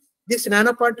indication this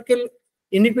nanoparticle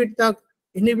inhibit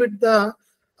the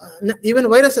even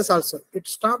viruses also. It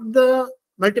stops the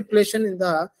multiplication in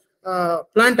the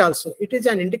plant also. It is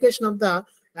an indication of the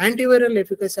antiviral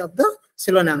efficacy of the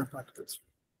silver nanoparticles.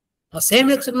 The same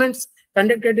experiments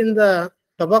conducted in the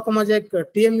tobacco mosaic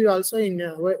TMU also in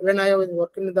when I was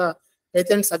working in the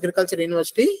Athens Agriculture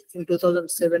University in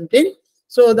 2017.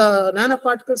 So the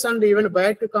nanoparticles and even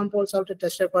bioactive compounds also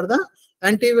tested for the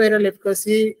antiviral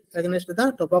efficacy against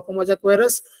the tobacco mosaic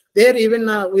virus. There even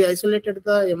we isolated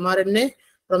the mRNA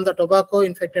from the tobacco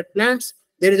infected plants.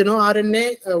 There is no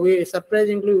RNA. We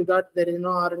surprisingly got there is no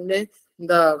RNA in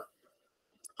the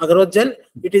agar gel.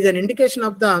 It is an indication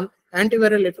of the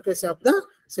antiviral efficacy of the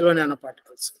silver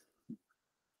nanoparticles.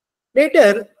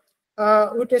 Later,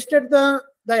 we tested the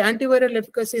antiviral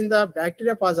efficacy in the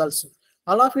bacteria pause also.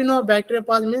 All of you know bacteria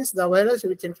pause means the virus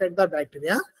which infect the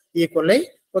bacteria, E. coli.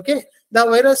 Okay, the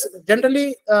virus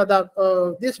generally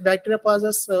this bacteria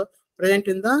pauses present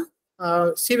in the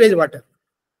sewage water.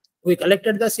 We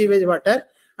collected the sewage water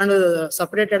and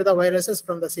separated the viruses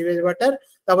from the sewage water.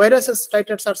 The viruses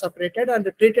titers are separated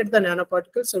and treated the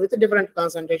nanoparticles with different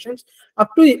concentrations.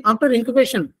 After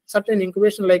incubation, certain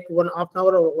incubation like 1/2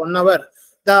 hour or 1 hour,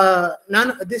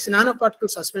 this nanoparticle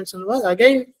suspension was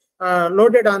again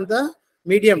loaded on the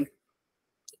medium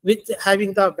with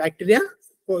having the bacteria,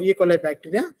 E. coli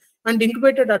bacteria. and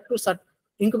incubated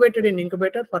incubated in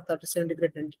incubator for 37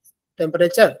 degree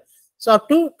temperature. So up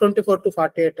to 24 to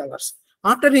 48 hours.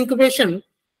 After incubation,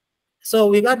 so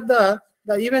we got the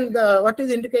what is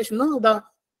the indication? No, the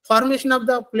formation of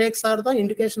the plaques are the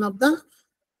indication of the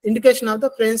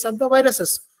presence of the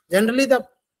viruses. Generally, the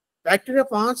bacteria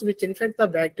forms which infect the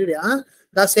bacteria,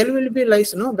 the cell will be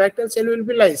lyse, no, bacterial cell will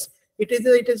be lyse. It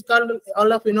is called,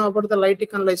 all of you know about the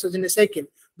lytic and lysogenous cycle.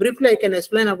 Briefly, I can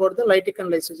explain about the lytic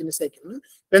and lysogenous cycle.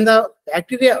 When the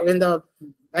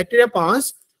bacteria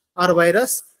forms or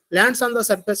virus lands on the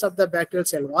surface of the bacterial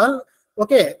cell wall,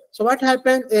 okay, so what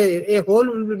happens? A hole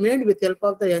will be made with help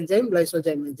of the enzyme,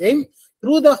 lysozyme enzyme.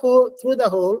 Through the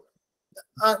hole,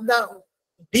 the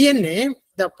DNA,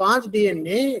 the passed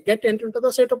DNA get entered into the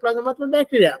cytoplasm of the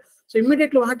bacteria. So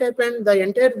immediately what happened? The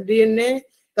entire DNA,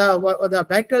 the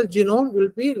bacterial genome will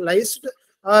be lysed,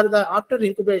 or after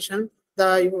incubation,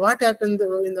 what happened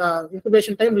in the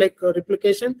incubation time, like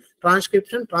replication,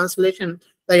 transcription, translation,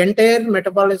 the entire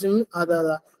metabolism,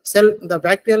 the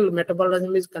bacterial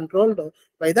metabolism is controlled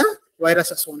by the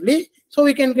viruses only. So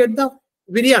we can get the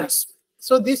virions.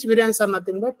 So these virions are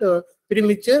nothing but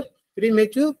premature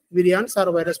virions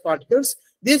or virus particles.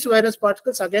 These virus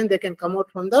particles, again, they can come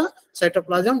out from the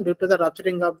cytoplasm due to the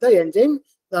rupturing of the enzyme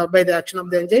by the action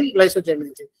of the enzyme, lysozyme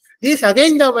enzyme. These,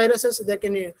 again, the viruses, they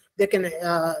can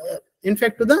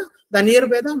infect the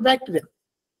nearby the bacteria.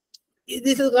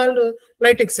 This is called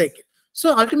lytic cycle.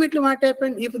 So ultimately, what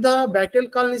happened if the bacterial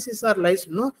colonies are lysed?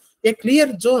 No, a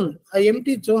clear zone, a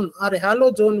empty zone, or a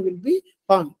hollow zone will be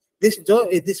formed. This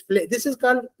is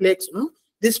called plaques. No,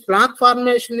 this plaque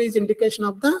formation is indication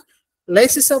of the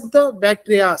lysis of the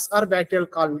bacteria or bacterial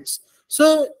colonies.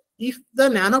 So if the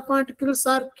nanoparticles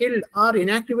are killed or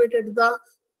inactivated the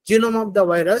genome of the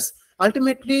virus,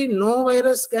 ultimately no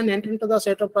virus can enter into the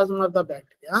cytoplasm of the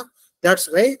bacteria. That's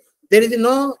why there is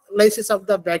no lysis of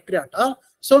the bacteria at all.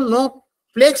 So no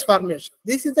plaques formation.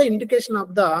 This is the indication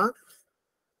of the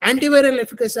antiviral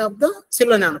efficacy of the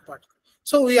silver nanoparticle.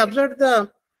 So we observed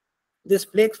this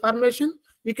plaque formation.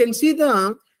 We can see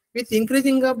with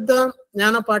increasing of the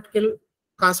nanoparticle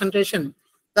concentration,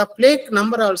 the plaque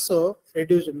number also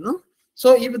reduced. No?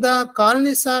 So if the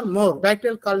colonies are more,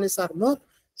 bacterial colonies are more,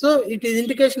 so it is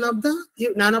indication of the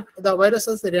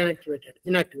viruses are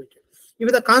inactivated.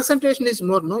 If the concentration is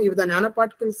more, no, if the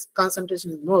nanoparticles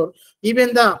concentration is more,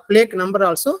 even the plaque number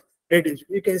also reduced.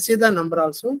 You can see the number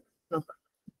also.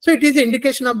 So it is the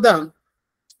indication of the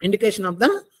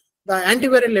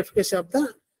antiviral efficacy of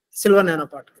the silver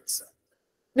nanoparticles.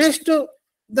 Next,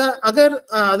 the other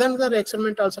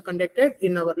experiment also conducted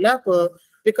in our lab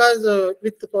because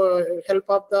with the help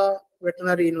of the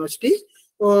veterinary university,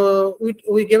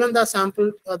 we given the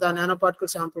sample, the nanoparticle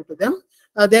sample to them.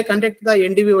 They conduct the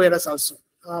NDV virus also.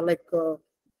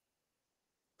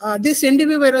 This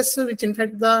NDV virus, which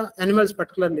infect the animals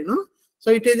particularly, no.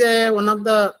 So it is one of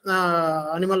the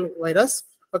animal virus.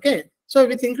 Okay. So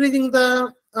with increasing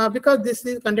the because this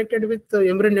is conducted with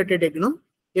embryonated egg, no,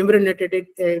 embryonated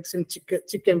eggs in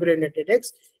chick embryonated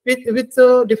eggs with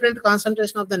different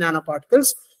concentration of the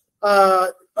nanoparticles.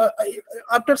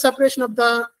 After separation of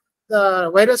the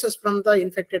viruses from the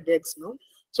infected eggs, no.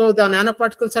 So the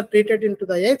nanoparticles are treated into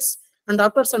the eggs, and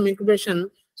after some incubation,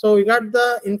 so we got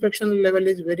the infection level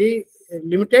is very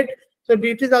limited. So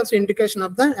it is also indication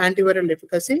of the antiviral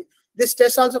efficacy. This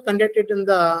test also conducted in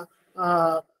the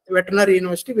veterinary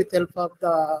university with help of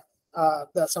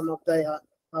some of the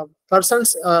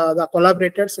persons, the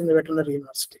collaborators in the veterinary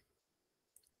university.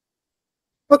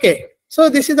 Okay, so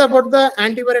this is about the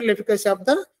antiviral efficacy of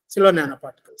the silver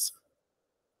nanoparticles.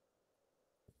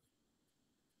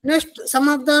 Next, some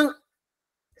of the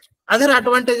other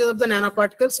advantages of the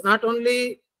nanoparticles, not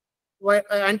only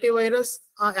antivirus,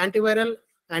 antiviral,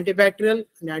 antibacterial,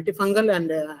 and antifungal,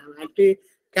 and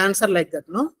anti-cancer like that,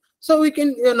 no? So we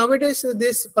can, nowadays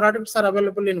these products are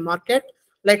available in market,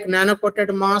 like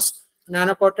nano-coated mask,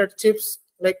 nano-coated chips,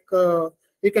 like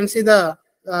you can see the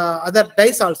other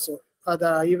dyes also,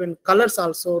 the even colors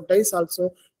also, dyes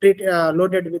also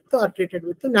loaded with or treated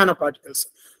with the nanoparticles.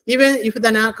 Even if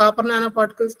the copper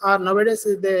nanoparticles are nowadays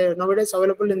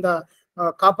available in the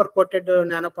copper coated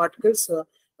nanoparticles,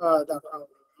 the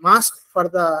mask for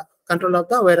the control of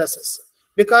the viruses.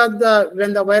 Because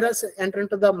when the virus enter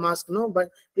into the mask, no, but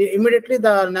immediately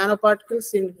the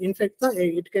nanoparticles infect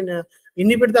it can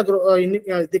inhibit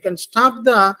the they can stop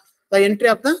the entry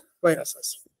of the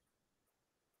viruses.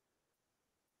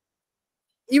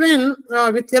 Even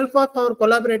with help of our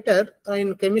collaborator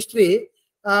in chemistry,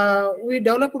 we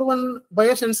developed one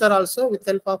biosensor also with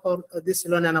help of these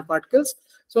silver nanoparticles.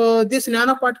 So these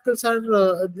nanoparticles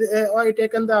are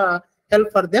taken the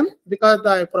help for them because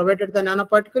I provided the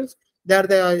nanoparticles. They are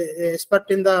the expert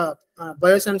in the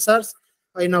biosensors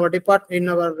in our department, in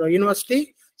our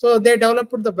university. So they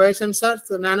developed the biosensors,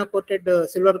 the nano-coated,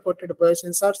 silver-coated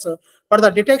biosensors for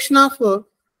the detection of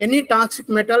any toxic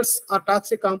metals or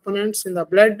toxic components in the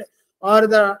blood, or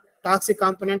the toxic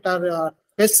component or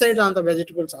pesticide on the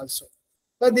vegetables also.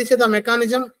 So this is the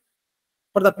mechanism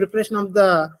for the preparation of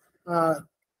the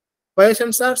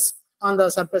biosensors on the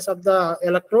surface of the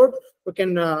electrode. We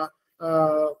can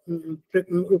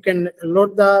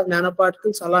load the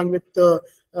nanoparticles along with the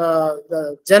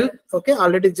gel. Okay,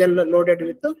 already gel loaded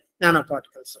with the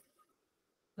nanoparticles.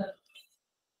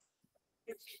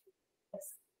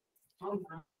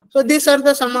 So these are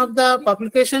the some of the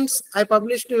publications. I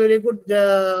published very good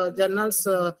journals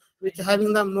which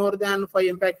having the more than 5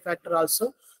 impact factor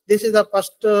also. This is the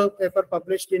first paper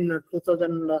published in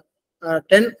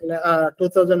 2010.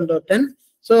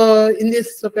 So in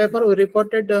this paper we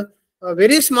reported a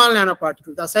very small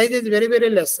nanoparticle. The size is very, very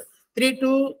less, 3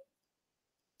 to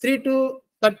 10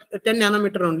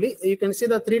 nanometer only. You can see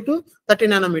the 3 to 30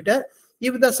 nanometer.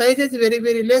 If the size is very,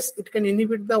 very less, it can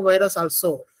inhibit the virus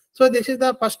also. So this is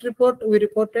the first report we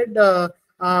reported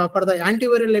for the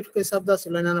antiviral efficacy of the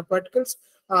silver nanoparticles.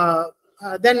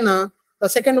 Then the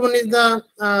second one is the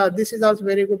this is also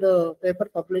very good paper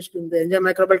published in the enzyme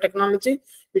microbial technology,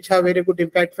 which have very good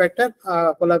impact factor.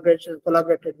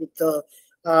 Collaborated with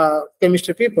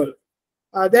chemistry people.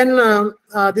 Then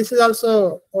this is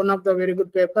also one of the very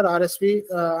good paper, RSV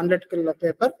analytical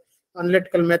paper,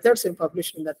 analytical methods, and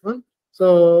published in that one.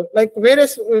 So like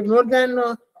various more than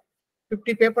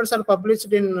 50 papers are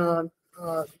published in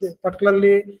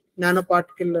particularly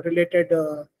nanoparticle related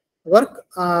work.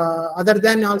 Other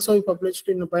than also we published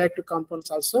in bioactive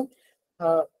compounds also.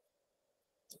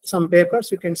 Some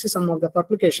papers, you can see some of the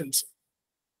publications.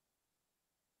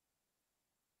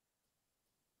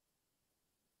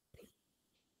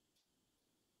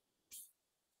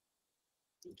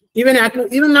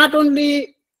 Even not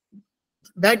only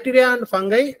bacteria and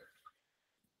fungi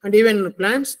and even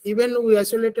plants, even we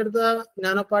isolated the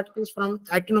nanoparticles from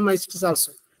actinomycetes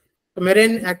also. The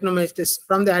marine actinomycetes,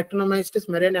 from the actinomycetes,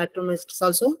 marine actinomycetes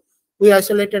also, we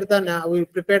isolated the, we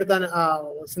prepared the,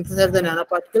 synthesized the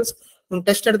nanoparticles and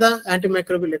tested the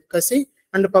antimicrobial efficacy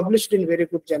and published in very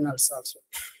good journals also.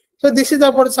 So this is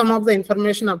about some of the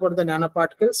information about the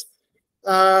nanoparticles.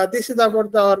 This is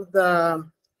about the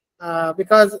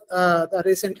because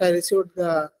recently I received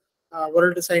the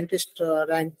World Scientist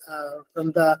rank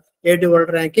from the AD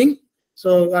World Ranking.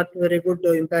 So got very good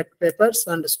impact papers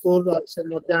and score also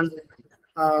more than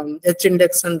H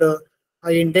index and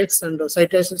I index and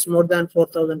citations more than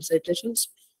 4,000 citations.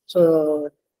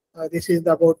 So this is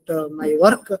about my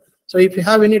work. So if you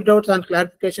have any doubts and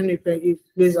clarification, if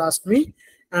please ask me,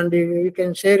 and you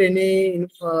can share any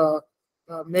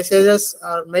messages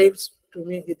or mails to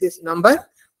me with this number,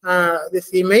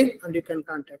 this email, and you can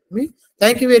contact me.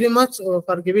 Thank you very much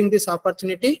for giving this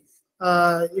opportunity.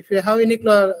 If you have any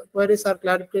queries or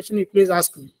clarification, you please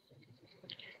ask me.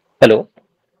 Hello.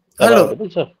 Am I Hello. audible,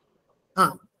 sir?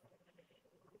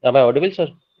 Am I audible, sir?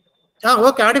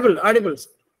 Okay, audible. Sir.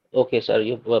 Okay, sir.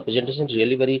 Your presentation is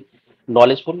really very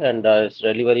knowledgeable, and it's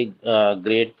really very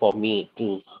great for me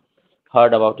to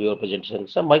heard about your presentation.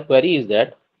 So my query is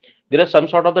that there is some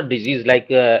sort of the disease like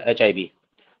HIV.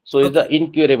 So is the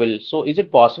incurable. So is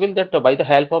it possible that by the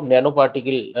help of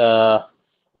nanoparticle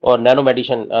or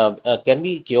nanomedicine can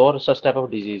we cure such type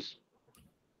of disease?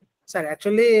 Sir,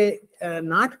 actually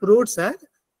not proved, sir.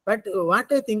 But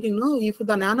what I think, if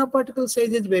the nanoparticle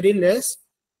size is very less,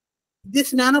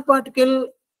 this nanoparticle,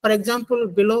 for example,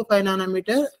 below 5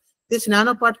 nanometer, this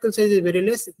nanoparticle size is very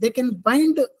less. They can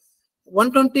bind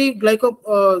 120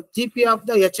 GP of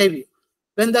the HIV.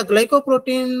 When the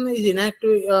glycoprotein is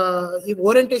inactive, if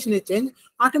orientation is changed,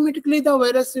 automatically the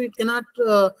virus it cannot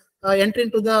enter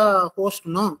into the host.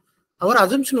 No, our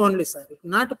assumption only, sir. It's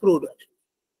not proved.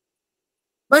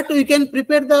 But we can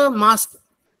prepare the mask.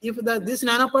 If this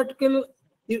nanoparticle,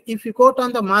 if you coat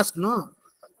on the mask, no,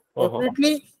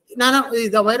 definitely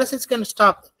the viruses can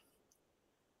stop.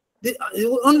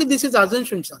 Only this is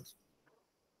assumption, sir.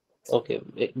 Okay,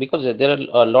 because there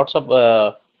are lots of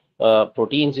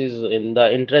proteins is in the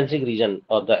intrinsic region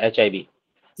of the HIV.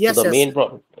 Yes, so the yes.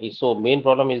 main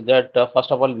problem is that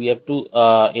first of all we have to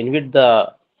invent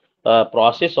the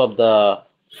process of the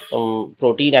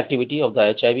protein activity of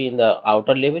the HIV in the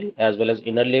outer level as well as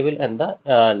inner level and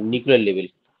the nuclear level.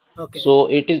 Okay. So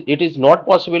it is not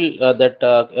possible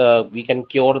that we can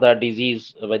cure the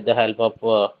disease with the help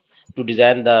of to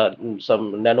design the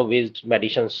some nano-based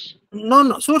medicines.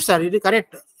 No, sure, sir. It is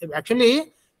correct.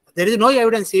 Actually, There is no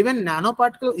evidence. Even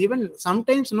nanoparticle, even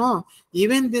sometimes no,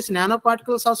 even these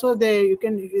nanoparticles also you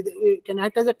can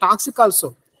act as a toxic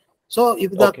also. So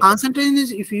if the Okay. concentration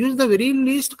is, if you use the very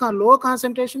least low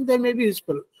concentration, they may be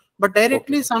useful. But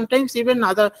directly, Okay. sometimes even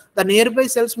the nearby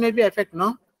cells may be affect,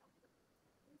 no?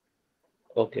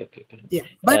 Okay. Okay. Okay. Yeah.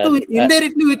 But And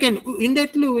indirectly we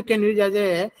can use as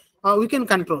a we can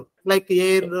control like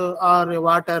air or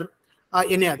water or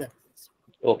any other.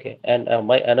 okay. And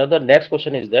my another next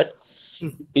question is that,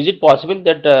 Mhm. is it possible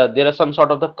that there are some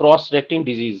sort of the cross-reacting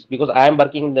disease? Because I am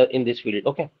working in this field.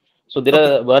 Okay. So there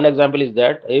Okay. are one example is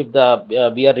that if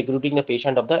the we are recruiting a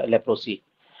patient of the leprosy.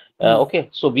 Mm. Okay,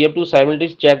 so we have to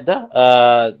simultaneously check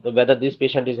whether this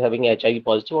patient is having HIV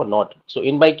positive or not. So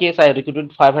in my case, I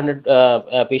recruited 500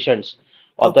 patients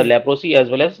of the Okay. leprosy as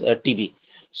well as TB.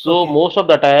 So Okay. most of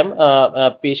the time,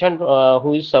 patient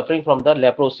who is suffering from the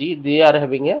leprosy, they are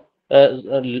having a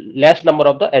less number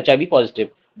of the HIV positive.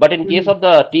 But in case Mm. of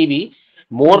the TB,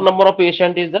 more Mm. number of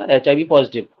patient is the HIV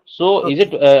positive. So is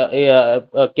it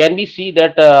Okay. can we see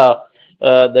that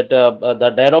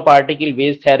the nanoparticle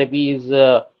based therapy is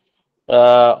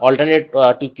alternate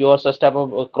to cure such type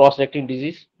of cross-reacting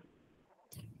disease?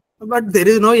 But there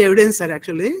is no evidence, sir,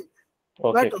 actually.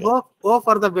 Okay, But okay, hope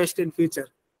for the best in future.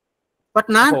 But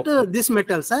not okay. this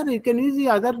metal, sir. You can use the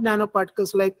other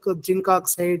nanoparticles like zinc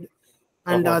oxide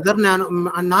and Uh-huh. other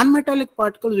non-metallic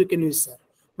particles you can use, sir.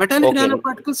 Metallic Okay,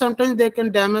 nanoparticles sometimes they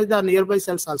can damage the nearby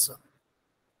cells also.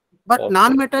 But okay,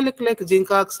 non-metallic like zinc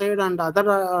oxide and other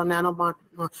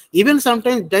even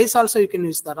sometimes dyes also you can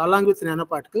use that along with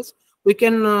nanoparticles. We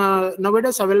can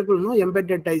nowadays available no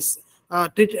embedded dyes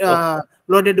okay,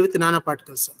 loaded with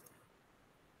nanoparticles.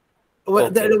 okay,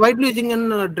 They're widely using in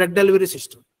drug delivery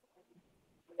system.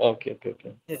 okay, okay,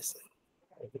 okay. Yes.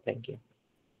 Okay, thank you.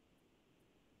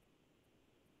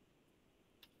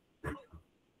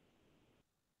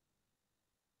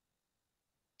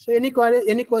 So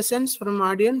any questions from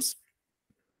audience?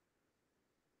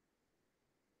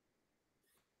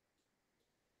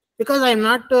 Because I'm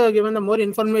not given the more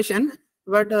information,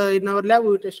 but in our lab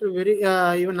we tested very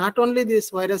even not only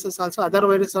these viruses, also other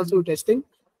viruses also we testing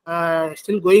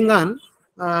still going on,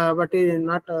 but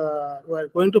not we are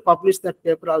going to publish that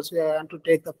paper also and to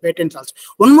take the patents also.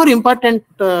 One more important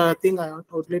thing I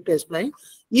would like to explain.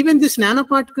 Even these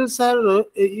nanoparticles are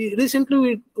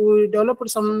recently we developed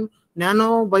some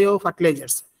nano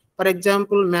biofertilizers. For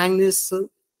example, manganese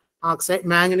oxide,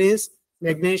 manganese,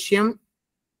 magnesium,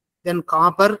 then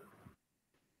copper,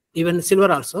 even silver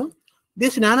also.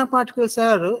 These nanoparticles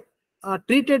are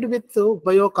treated with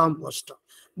biocompost.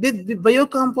 The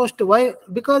biocompost, why?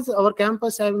 Because our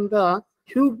campus having the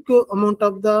huge amount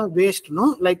of the waste,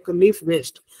 no, like leaf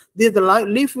waste. These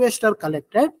leaf waste are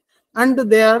collected and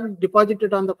they are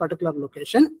deposited on the particular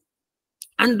location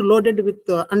and loaded with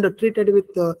and treated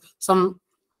with some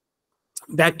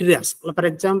bacteria. For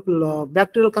example,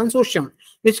 bacterial consortium,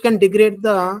 which can degrade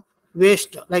the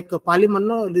waste like polymer.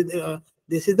 No,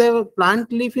 this is the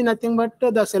plant leaf, is nothing but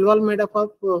the cell wall made up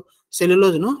of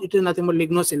cellulose. No, it is nothing but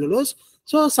lignocellulose.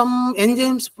 So some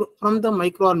enzymes from the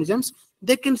microorganisms,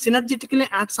 they can synergetically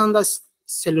act on the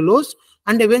cellulose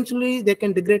and eventually they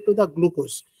can degrade to the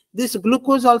glucose. This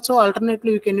glucose also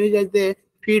alternately you can use as the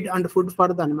feed and food for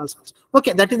the animals also.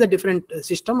 Okay, that is a different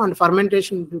system and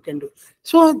fermentation you can do.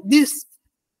 So this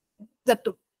that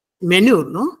manure,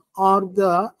 no, or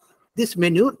this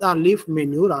manure, the leaf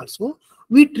manure also,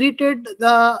 we treated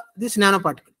this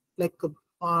nanoparticle like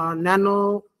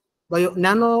nano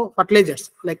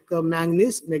fertilizers like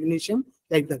manganese, magnesium,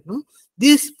 like that, no.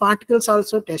 These particles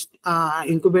also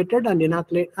incubated and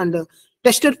inoculate and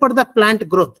tested for the plant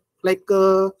growth, like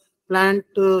plant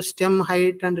stem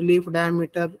height and leaf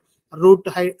diameter, root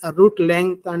height, root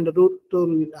length and root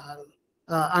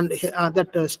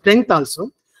that strength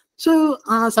also. So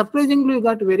surprisingly, we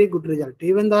got very good result.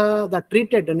 Even the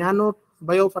treated nano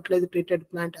biofertilizer treated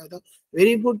plant have the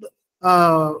very good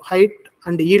height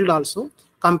and yield also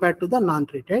compared to the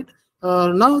non-treated.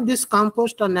 Now this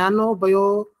compost nano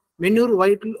bio manure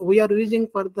we are using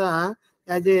for the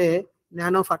as a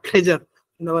nano fertilizer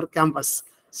in our campus.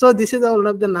 So this is one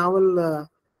of the novel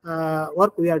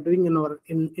work we are doing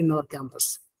in our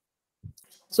campus.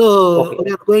 So Okay,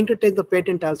 we are going to take the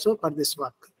patent also for this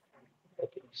work.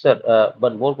 okay. Sir,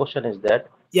 one more question is that,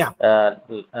 Yeah.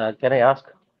 can I ask?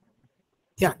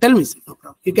 Yeah, tell me, sir. No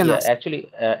problem. You can Yeah, ask.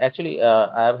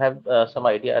 I have some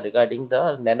idea regarding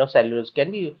the nanocellulose.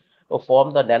 Can we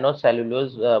form the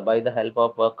nanocellulose by the help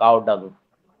of cow dung?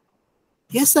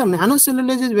 Yes, sir.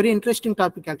 Nanocellulose is very interesting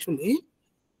topic actually.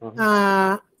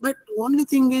 Mhm. But only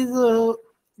thing is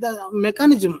the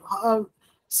mechanism.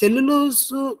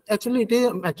 Cellulose, actually, it is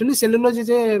actually cellulose is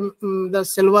a the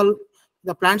cell wall,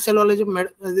 the plant cell wall is a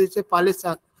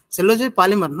cellulose is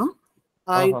polymer, no?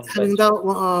 It having Right.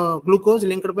 the glucose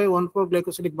linked by 1,4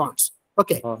 glycosidic bonds.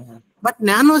 Okay, Uh-huh. but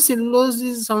nanocellulose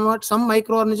is somewhat some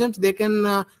microorganisms they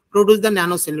can produce the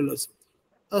nanocellulose.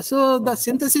 So the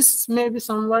synthesis may be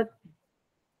somewhat.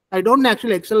 I don't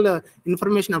actually excel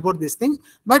information about this thing,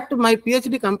 but my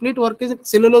PhD complete work is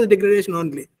cellulose degradation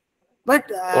only. But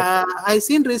Okay. I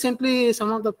seen recently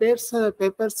some of the papers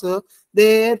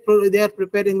they are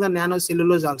preparing the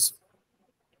nanocellulose also.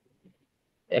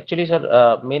 Actually,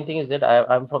 sir, main thing is that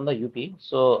I'm from the UP,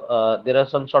 so there are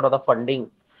some sort of the funding.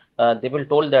 They will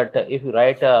told that if you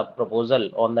write a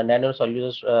proposal on the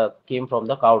nanocellulose came from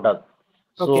the cow dung.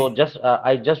 So Okay. just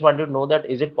I just wanted to know that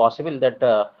is it possible that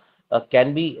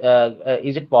can be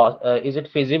is it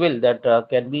feasible that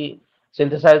can be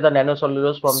synthesize the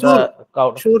nanocellulose from Sure, the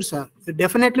cow? sure, sir.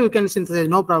 Definitely we can synthesize,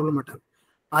 no problem at all.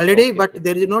 Already, Okay, but okay.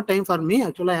 there is no time for me.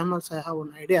 Actually, I have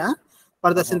an idea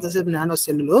for the Uh-huh. synthesis of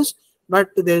nanocellulose, but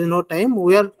there is no time.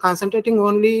 We are concentrating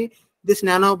only this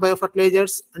nano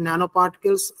biofertilizers,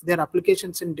 nanoparticles, their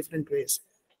applications in different ways.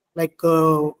 Like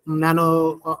not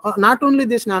only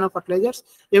these nanofertilizers,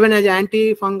 even as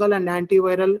antifungal and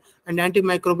antiviral and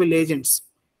antimicrobial agents.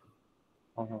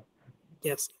 Uh-huh.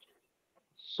 Yes.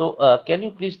 So, can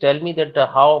you please tell me that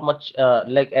how much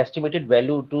like estimated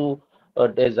value to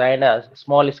design a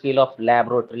small scale of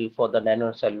laboratory for the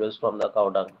nanocellulose from the cow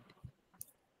dung?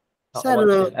 Sir, One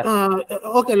can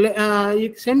okay,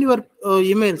 you send your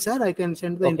email, sir. I can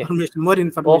send the okay, information, more okay,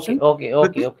 information. okay, okay,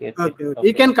 Okay, okay, okay, okay, okay. You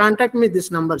okay. can contact me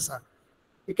this number, sir.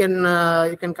 You can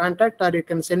contact or you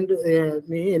can send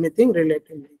me anything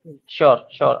related. Sure,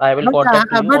 sure. I will But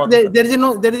contact you but on.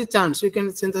 there is a chance you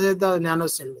can synthesize the nano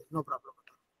cell. No problem.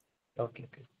 Okay,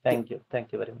 okay. Yeah.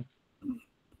 Thank you very much.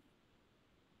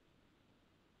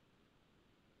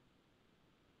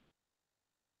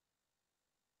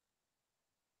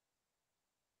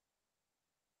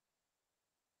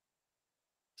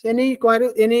 So any query,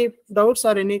 any doubts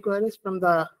or any queries from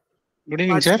the Good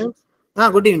evening, sir. participants?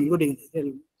 Good evening. Good evening. Tell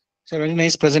me. Sir, very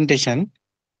nice presentation.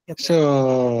 Yes, sir.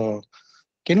 So,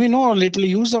 can we know a little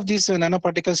use of these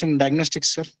nanoparticles in diagnostics,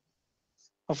 sir,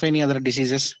 of any other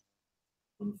diseases?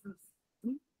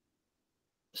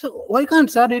 So why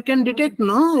can't, sir? You can detect,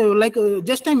 no? Like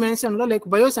just I mentioned, no? Like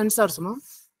biosensors, no?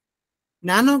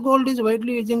 Nano gold is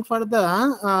widely using for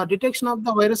the detection of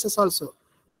the viruses also.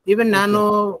 Even Okay,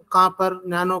 nano copper,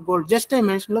 nano gold. Just I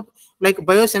mentioned, look, like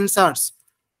biosensors.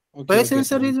 okay, sir.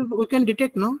 Biosensor is we can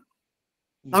detect, no?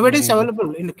 Nowadays Mhm.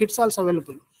 available in the kits also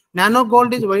available. Nano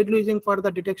gold is widely using for the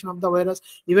detection of the virus,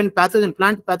 even pathogen,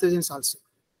 plant pathogens also.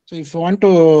 So, if you want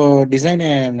to design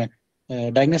a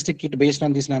diagnostic kit based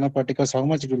on these nanoparticles, how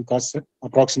much it will cost, sir,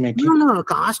 approximately? No,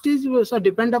 cost is so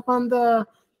depend upon the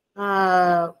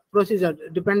procedure,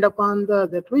 depend upon the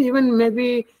that way. Even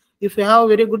maybe if you have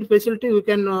very good facility, we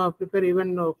can prepare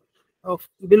even of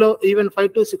below even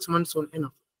 5 to 6 months on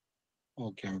enough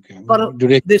Okay, okay. for Do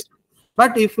they, this.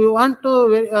 But if you want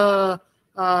to,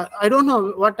 I don't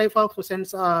know what type of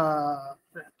sense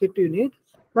kit you need,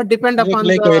 but depend upon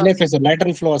like the. LFS,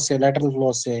 lateral flow,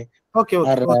 say, Okay, or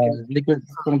okay, okay, liquid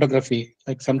chromatography,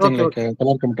 like something okay, like okay,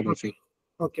 color chromatography.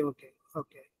 okay, okay,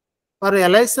 okay. For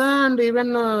ELISA and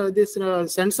even this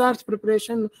sensors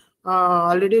preparation,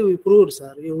 already we proved,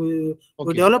 sir. We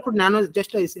Okay, developed nano,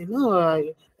 just I say, no,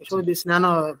 show sir. this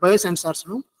nano biosensors,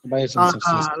 no? Biosensors,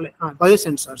 yes.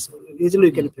 Biosensors. Easily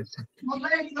we can Okay, prepare. sir.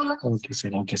 Okay, sir.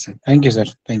 Okay, sir. Thank you, sir.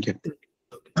 Thank you.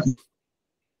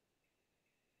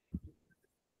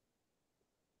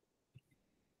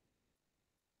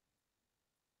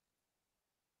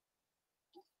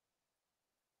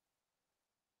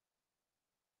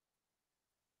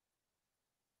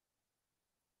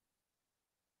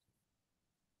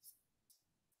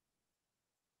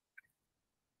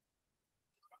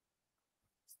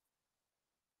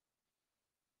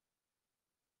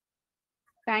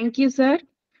 Thank you, sir.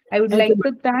 I would Thank you. like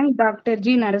to thank Dr.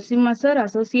 G. Narasimha, sir,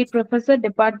 Associate Professor,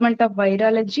 Department of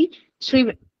Virology,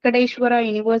 Sri Venkateshwara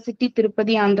University,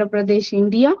 Tirupati, Andhra Pradesh,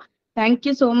 India. Thank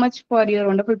you so much for your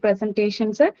wonderful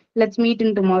presentation, sir. Let's meet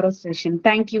in tomorrow's session.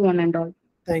 Thank you, one and all.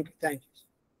 Thank you. Thank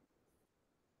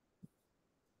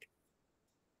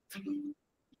you.